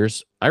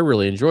figures, I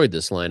really enjoyed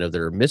this line of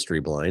their mystery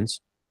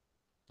blinds.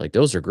 Like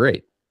those are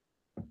great.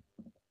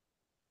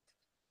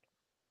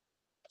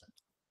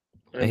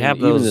 They have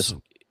those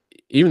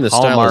even the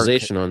Hallmark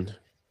stylization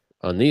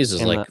on these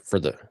is like for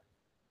the.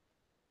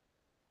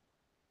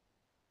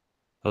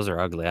 Those are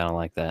ugly. I don't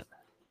like that.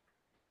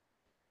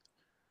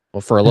 Well,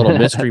 for a little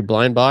mystery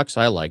blind box,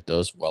 I like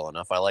those well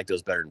enough. I like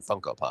those better than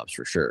Funko Pops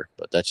for sure,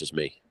 but that's just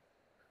me.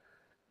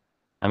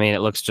 I mean, it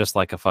looks just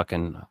like a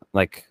fucking,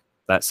 like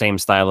that same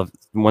style of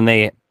when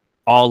they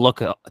all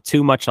look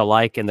too much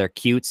alike and they're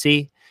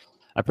cutesy.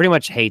 I pretty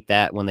much hate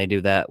that when they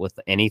do that with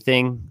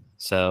anything.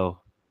 So,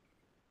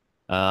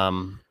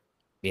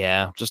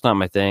 yeah, just not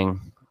my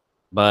thing.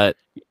 But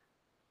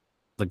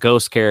the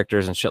ghost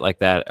characters and shit like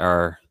that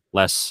are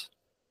less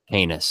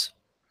heinous.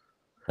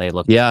 They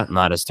look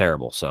not as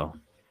terrible. So,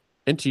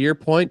 and to your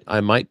point, I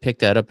might pick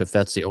that up if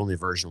that's the only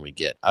version we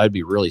get. I'd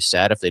be really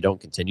sad if they don't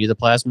continue the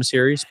Plasma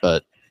series,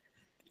 but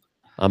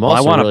I'm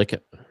also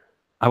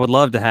I would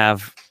love to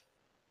have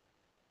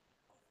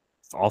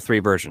all three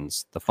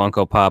versions: the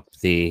Funko Pop,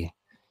 the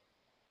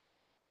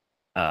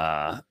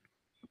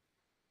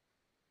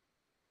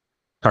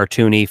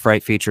cartoony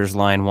Fright Features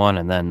line 1,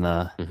 and then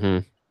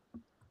the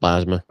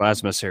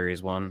Plasma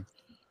series 1.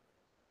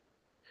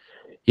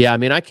 Yeah, I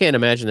mean, I can't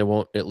imagine they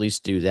won't at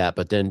least do that.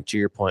 But then to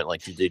your point,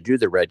 like, did they do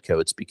the red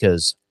coats?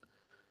 Because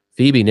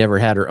Phoebe never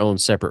had her own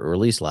separate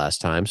release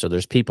last time. So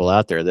there's people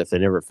out there that if they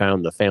never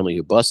found the Family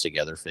Who Bust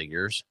Together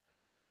figures,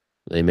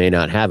 they may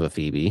not have a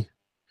Phoebe.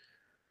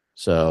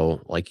 So,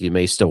 like, you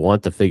may still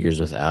want the figures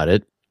without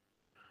it.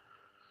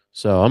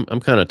 So I'm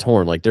kind of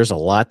torn. Like, there's a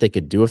lot they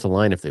could do with the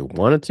line if they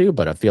wanted to,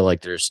 but I feel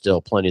like there's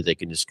still plenty they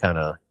can just kind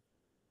of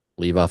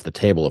leave off the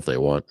table if they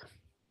want.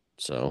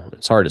 So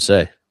it's hard to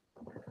say.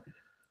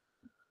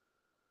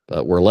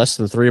 But we're less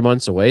than 3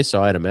 months away,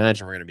 so I'd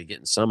imagine we're going to be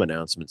getting some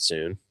announcements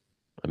soon.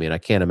 I mean, I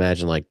can't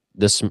imagine like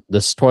this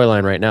toy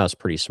line right now is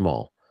pretty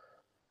small.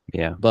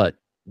 Yeah. But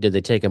did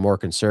they take a more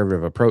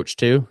conservative approach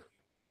too?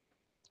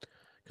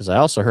 Because I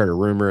also heard a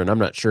rumor, and I'm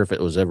not sure if it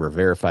was ever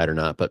verified or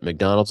not, but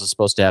McDonald's is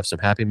supposed to have some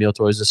Happy Meal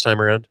toys this time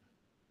around.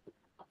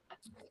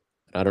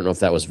 I don't know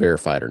if that was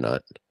verified or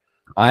not.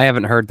 I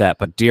haven't heard that,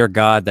 but dear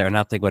God, there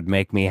nothing would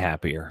make me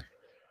happier.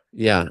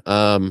 Yeah.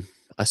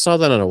 I saw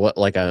that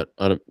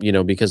on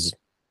a because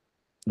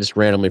just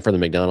randomly for the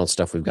McDonald's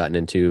stuff we've gotten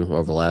into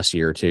over the last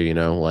year or two,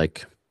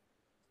 like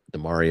the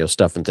Mario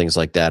stuff and things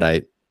like that.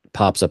 I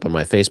pops up on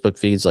my Facebook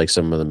feeds, like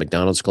some of the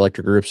McDonald's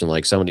collector groups, and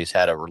like somebody's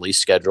had a release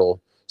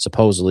schedule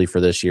supposedly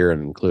for this year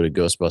and included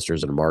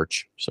Ghostbusters in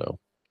March. So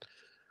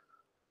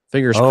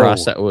fingers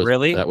crossed that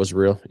was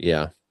real.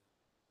 Yeah.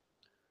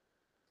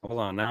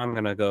 Hold on. Now I'm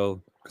going to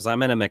go because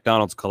I'm in a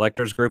McDonald's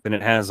collectors group and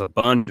it has a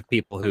bunch of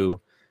people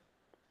who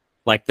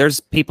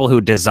there's people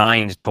who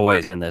designed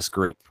toys in this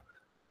group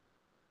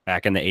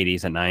back in the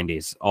 80s and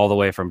 90s, all the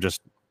way from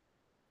just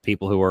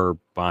people who are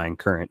buying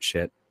current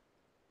shit.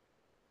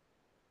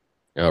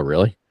 Oh,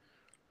 really?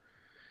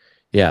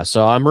 Yeah.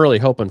 So I'm really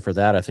hoping for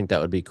that. I think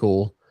that would be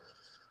cool.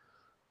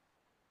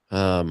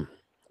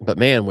 But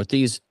man, with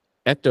these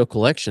Ecto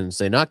collections,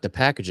 they knock the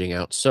packaging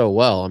out so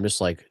well. I'm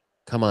just like,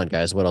 come on,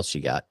 guys, what else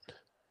you got?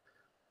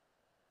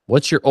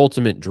 What's your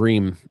ultimate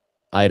dream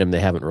item they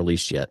haven't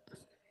released yet?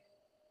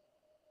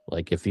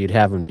 Like, if you'd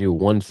have them do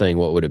one thing,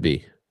 what would it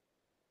be?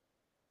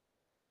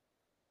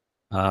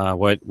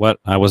 What?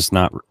 I was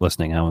not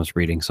listening. I was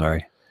reading.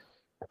 Sorry.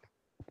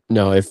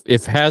 No, if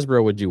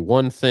Hasbro would do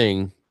one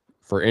thing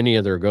for any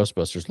of their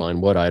Ghostbusters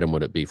line, what item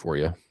would it be for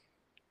you?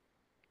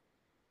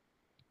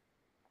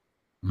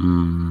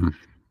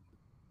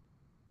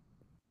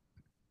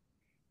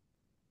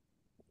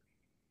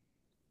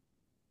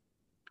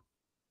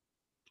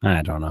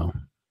 I don't know.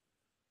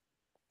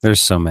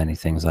 There's so many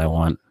things I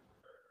want.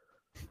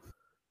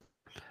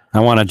 I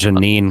want a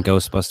Janine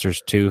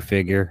Ghostbusters 2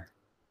 figure.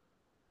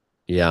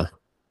 Yeah.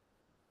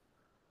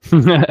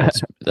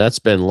 that's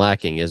been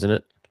lacking, isn't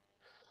it?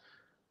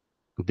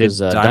 Did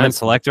Diamond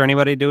Select or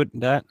anybody do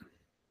that?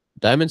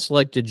 Diamond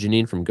Select did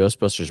Janine from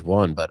Ghostbusters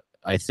 1, but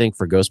I think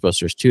for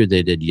Ghostbusters 2,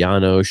 they did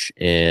Janosch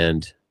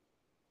and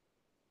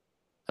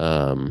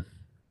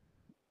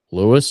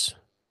Lewis.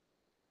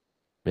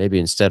 Maybe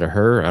instead of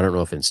her. I don't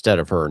know if instead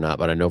of her or not,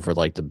 but I know for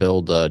like the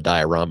build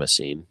diorama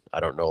scene, I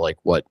don't know like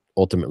what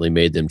ultimately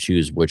made them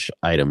choose which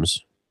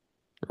items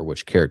or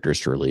which characters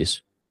to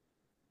release.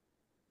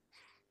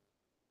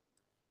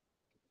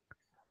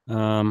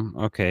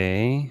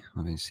 Okay.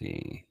 Let me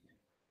see.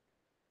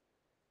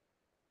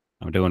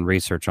 I'm doing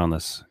research on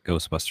this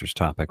Ghostbusters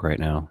topic right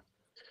now.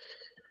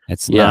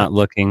 It's Yeah. not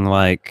looking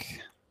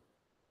like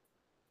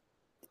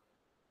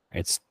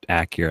it's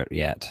accurate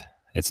yet.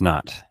 It's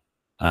not.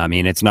 I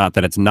mean, it's not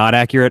that it's not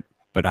accurate,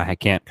 but I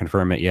can't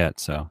confirm it yet.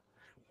 So,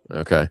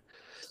 Okay.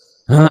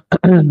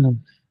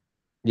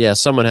 Yeah,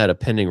 someone had a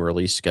pending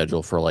release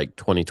schedule for like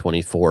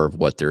 2024 of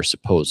what they're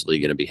supposedly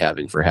going to be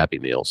having for Happy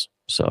Meals.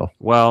 So,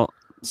 well,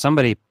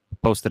 somebody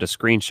posted a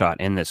screenshot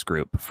in this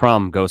group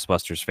from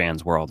Ghostbusters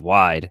fans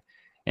worldwide,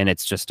 and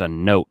it's just a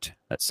note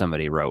that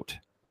somebody wrote.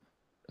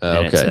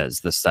 And it okay.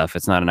 says the stuff.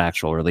 It's not an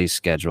actual release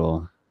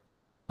schedule,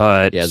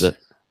 but Yeah,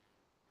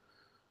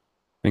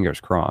 fingers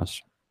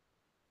crossed.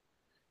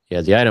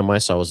 the item I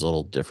saw was a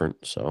little different.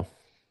 So,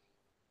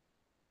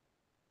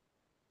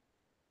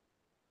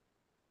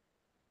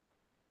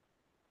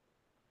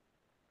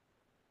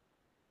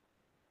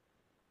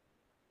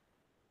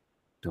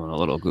 Doing a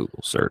little Google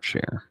search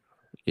here.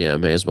 yeah,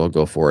 may as well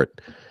go for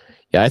it.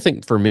 Yeah, I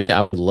think for me,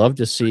 I would love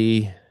to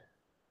see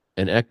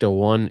an Ecto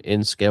 1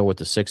 in scale with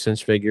the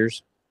 6-inch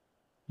figures.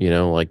 You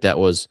know, like that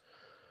was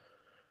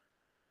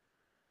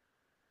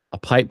a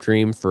pipe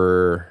dream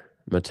for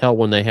Mattel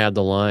when they had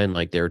the line.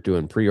 Like they were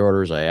doing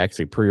pre-orders. I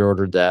actually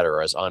pre-ordered that, or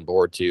I was on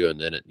board to, and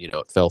then it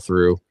fell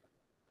through.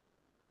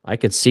 I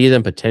could see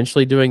them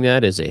potentially doing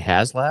that as a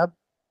HasLab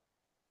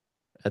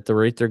at the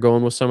rate they're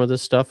going with some of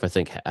this stuff. I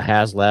think a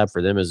HasLab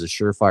for them is a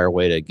surefire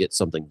way to get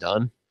something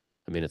done.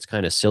 I mean, it's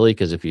kind of silly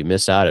because if you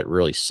miss out, it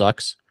really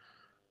sucks.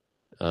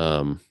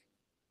 I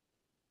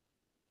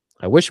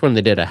wish when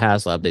they did a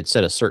HasLab, they'd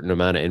set a certain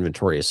amount of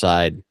inventory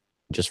aside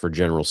just for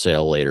general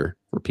sale later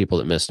for people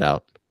that missed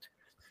out.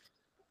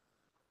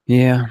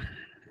 Yeah.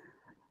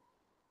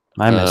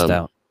 I missed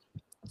out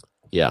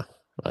Yeah,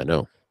 I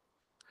know.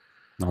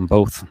 on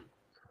both.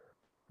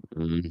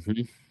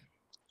 Because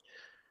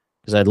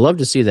I'd love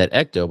to see that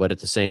Ecto, but at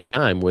the same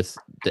time, with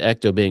the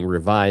Ecto being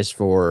revised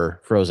for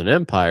Frozen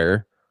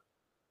Empire,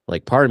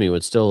 like part of me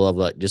would still love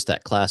like just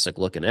that classic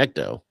looking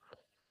Ecto.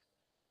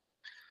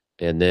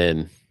 And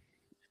then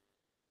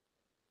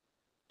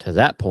to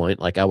that point,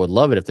 like I would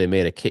love it if they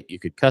made a kit you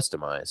could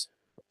customize.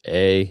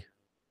 1A,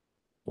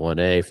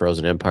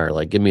 Frozen Empire,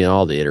 like give me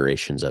all the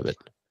iterations of it.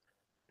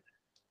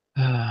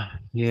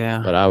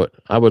 Yeah. But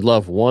I would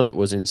love one that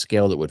was in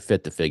scale that would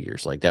fit the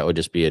figures. Like that would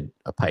just be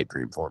a pipe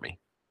dream for me.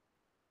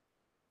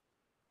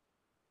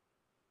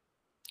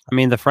 I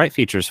mean, the Fright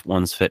Features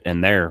ones fit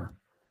in their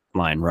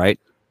line, right?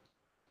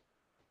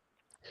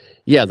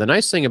 Yeah, the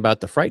nice thing about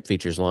the Fright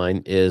Features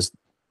line is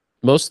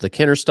most of the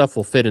Kenner stuff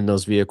will fit in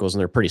those vehicles and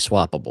they're pretty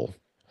swappable.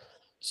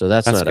 So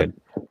that's not good.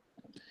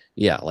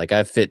 Yeah, like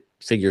I fit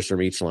figures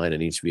from each line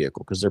in each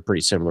vehicle because they're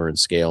pretty similar in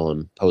scale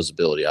and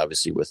posability,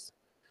 obviously, with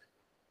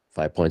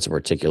 5 points of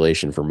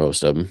articulation for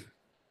most of them.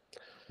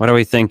 What are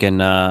we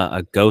thinking?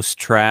 A Ghost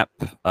Trap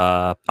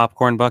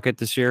popcorn bucket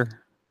this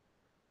year?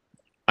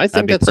 I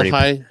think that's a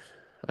high.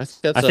 I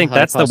think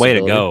that's the way to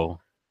go.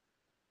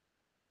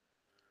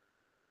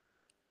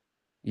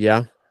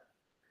 Yeah.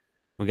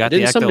 We got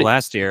the Ecto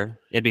last year.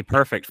 It'd be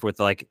perfect with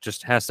like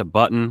just has a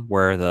button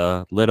where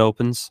the lid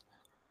opens.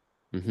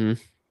 Mm-hmm.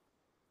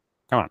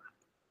 Come on.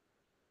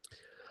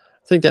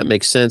 I think that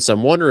makes sense.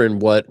 I'm wondering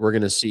what we're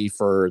going to see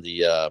for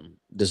the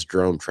this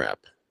drone trap.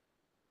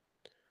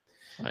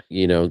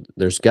 You know,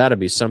 there's got to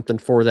be something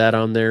for that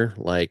on there.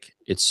 Like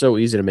it's so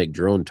easy to make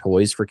drone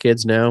toys for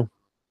kids now.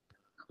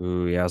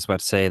 Ooh, yeah, I was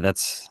about to say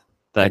that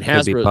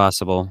could be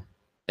possible.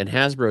 And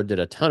Hasbro did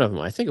a ton of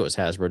them. I think it was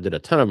Hasbro did a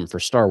ton of them for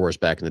Star Wars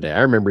back in the day. I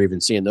remember even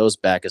seeing those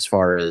back as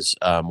far as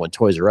when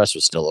Toys R Us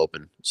was still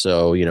open.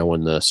 So, you know,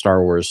 when the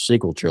Star Wars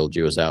sequel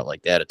trilogy was out,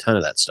 like they had a ton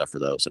of that stuff for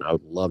those. And I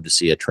would love to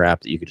see a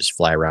trap that you could just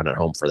fly around at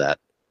home for that.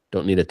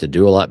 Don't need it to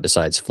do a lot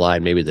besides fly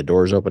and maybe the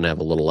doors open and have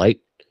a little light.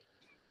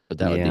 But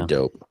that would be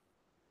dope.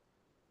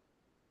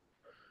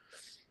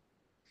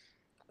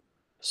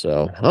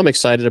 So I'm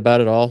excited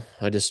about it all.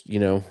 I just, you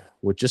know,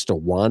 with just a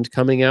wand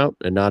coming out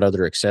and not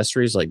other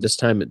accessories, like this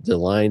time the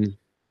line,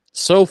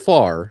 so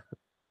far,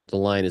 the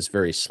line is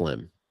very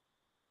slim.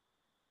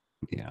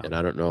 Yeah. And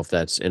I don't know if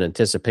that's in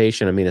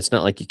anticipation. I mean, it's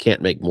not like you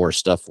can't make more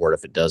stuff for it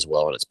if it does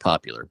well and it's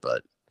popular,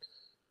 but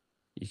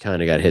you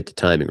kind of got to hit the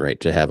timing right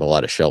to have a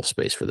lot of shelf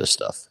space for this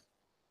stuff.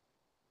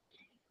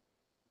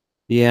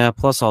 Yeah,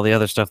 plus all the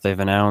other stuff they've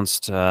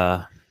announced.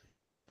 A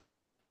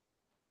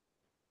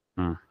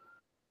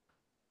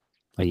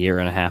year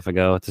and a half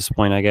ago at this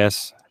point, I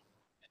guess.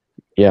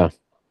 Yeah.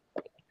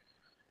 I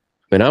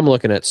mean, I'm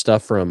looking at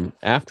stuff from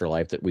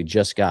Afterlife that we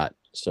just got.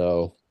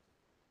 So,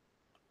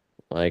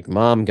 like,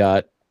 Mom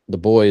got the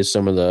boys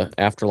some of the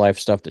Afterlife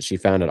stuff that she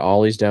found at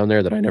Ollie's down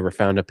there that I never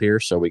found up here.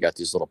 So we got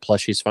these little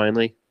plushies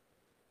finally.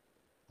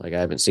 Like, I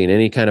haven't seen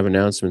any kind of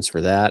announcements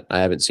for that. I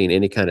haven't seen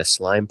any kind of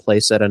slime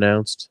playset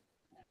announced.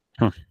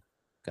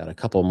 Got a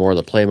couple more of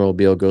the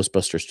Playmobil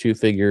Ghostbusters 2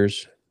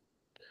 figures,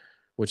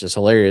 which is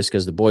hilarious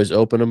because the boys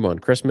open them on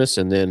Christmas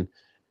and then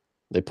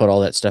they put all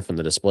that stuff in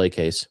the display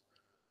case.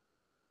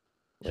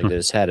 Like they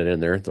just had it in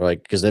there. They're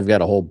like, because they've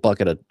got a whole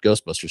bucket of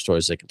Ghostbusters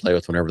toys they can play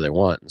with whenever they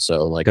want. And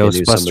so like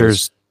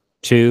Ghostbusters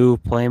 2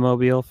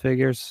 Playmobil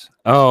figures.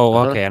 Oh,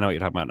 Uh-huh. okay. I know what you're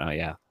talking about now.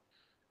 Yeah.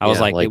 I was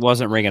Yeah, like, it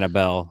wasn't ringing a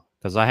bell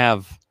because I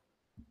have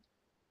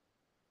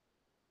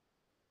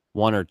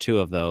 1 or 2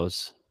 of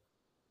those.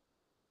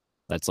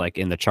 That's like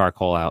in the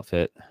charcoal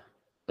outfit.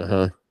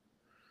 uh-huh.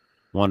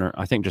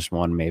 I think just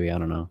 1, maybe. I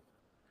don't know.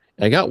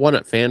 I got one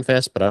at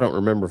FanFest, but I don't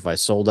remember if I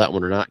sold that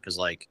one or not because,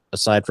 like,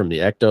 aside from the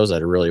Ectos, I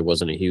really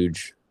wasn't a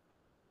huge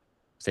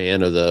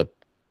fan of the,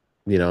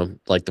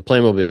 like the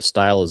Playmobil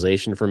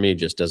stylization for me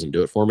just doesn't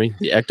do it for me.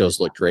 The Ectos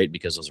look great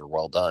because those are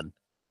well done.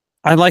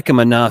 I like them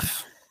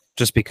enough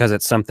just because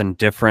it's something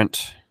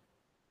different.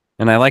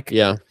 And I like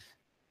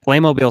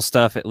Playmobil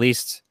stuff, at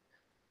least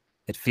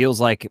it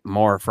feels like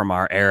more from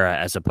our era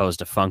as opposed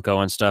to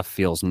Funko and stuff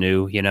feels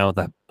new.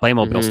 The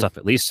Playmobil stuff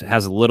at least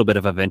has a little bit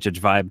of a vintage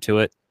vibe to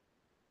it.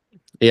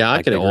 Yeah, I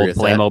like could the agree old with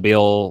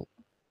Playmobil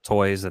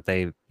toys that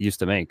they used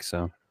to make.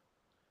 So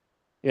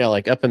yeah,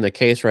 like up in the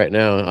case right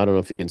now, I don't know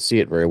if you can see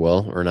it very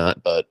well or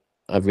not, but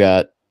I've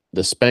got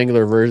the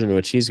Spangler version, in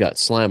which he's got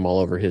slime all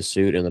over his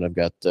suit, and then I've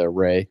got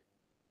Ray.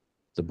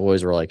 The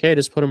boys were like, "Hey,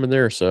 just put him in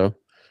there." So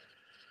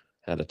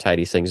had to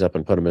tidy things up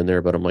and put them in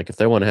there. But I'm like, if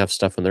they want to have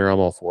stuff in there, I'm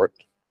all for it.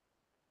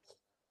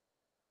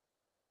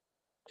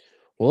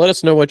 Well, let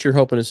us know what you're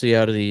hoping to see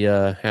out of the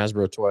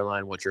Hasbro toy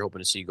line, what you're hoping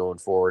to see going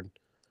forward.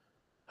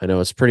 I know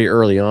it's pretty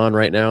early on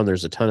right now, and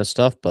there's a ton of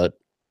stuff, but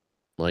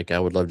like I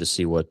would love to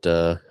see what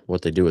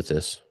they do with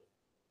this.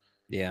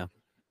 yeah,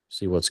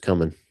 See what's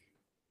coming.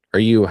 How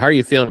are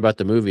you feeling about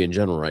the movie in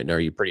general right now? Are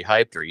you pretty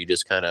hyped, or are you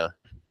just kind of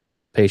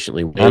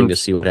patiently waiting to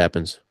see what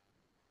happens?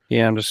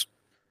 Yeah,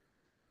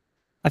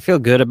 I feel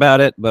good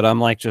about it, but I'm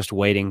like just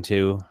waiting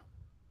to.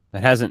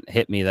 It hasn't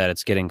hit me that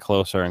it's getting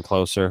closer and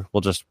closer.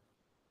 We'll just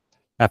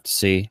have to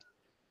see.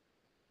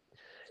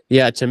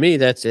 Yeah, to me,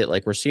 that's it.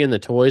 Like, we're seeing the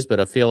toys, but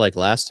I feel like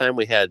last time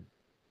we had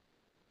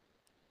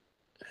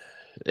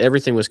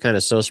everything was kind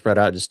of so spread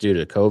out just due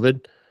to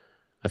COVID.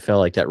 I felt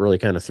like that really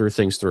kind of threw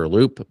things through a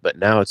loop. But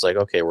now it's like,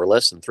 okay, we're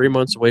less than 3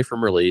 months away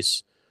from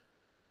release.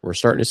 We're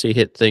starting to see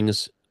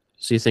things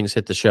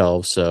hit the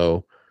shelves.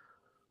 So,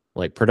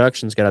 like,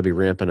 production's got to be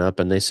ramping up.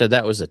 And they said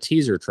that was a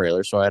teaser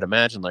trailer. So I'd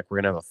imagine like we're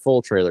gonna have a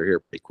full trailer here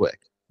pretty quick.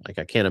 Like,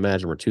 I can't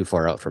imagine we're too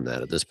far out from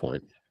that at this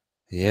point.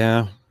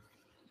 Yeah.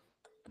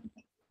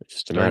 It's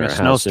just a During matter a of how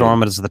soon.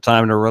 snowstorm, it is the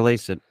time to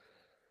release it.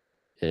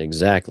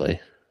 Exactly.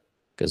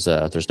 Because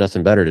there's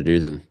nothing better to do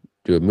than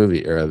do a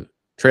movie or a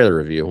trailer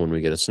review when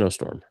we get a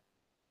snowstorm.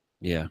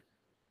 Yeah.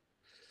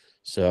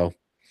 So,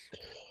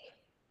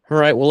 all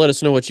right. Well, let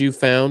us know what you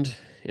found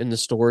in the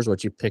stores,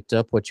 what you picked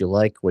up, what you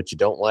like, what you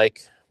don't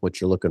like, what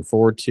you're looking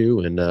forward to,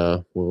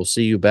 and we'll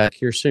see you back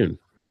here soon.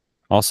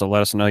 Also,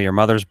 let us know your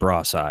mother's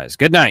bra size.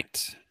 Good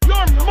night.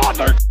 Your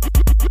mother!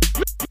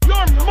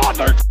 Your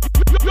mother!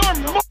 Your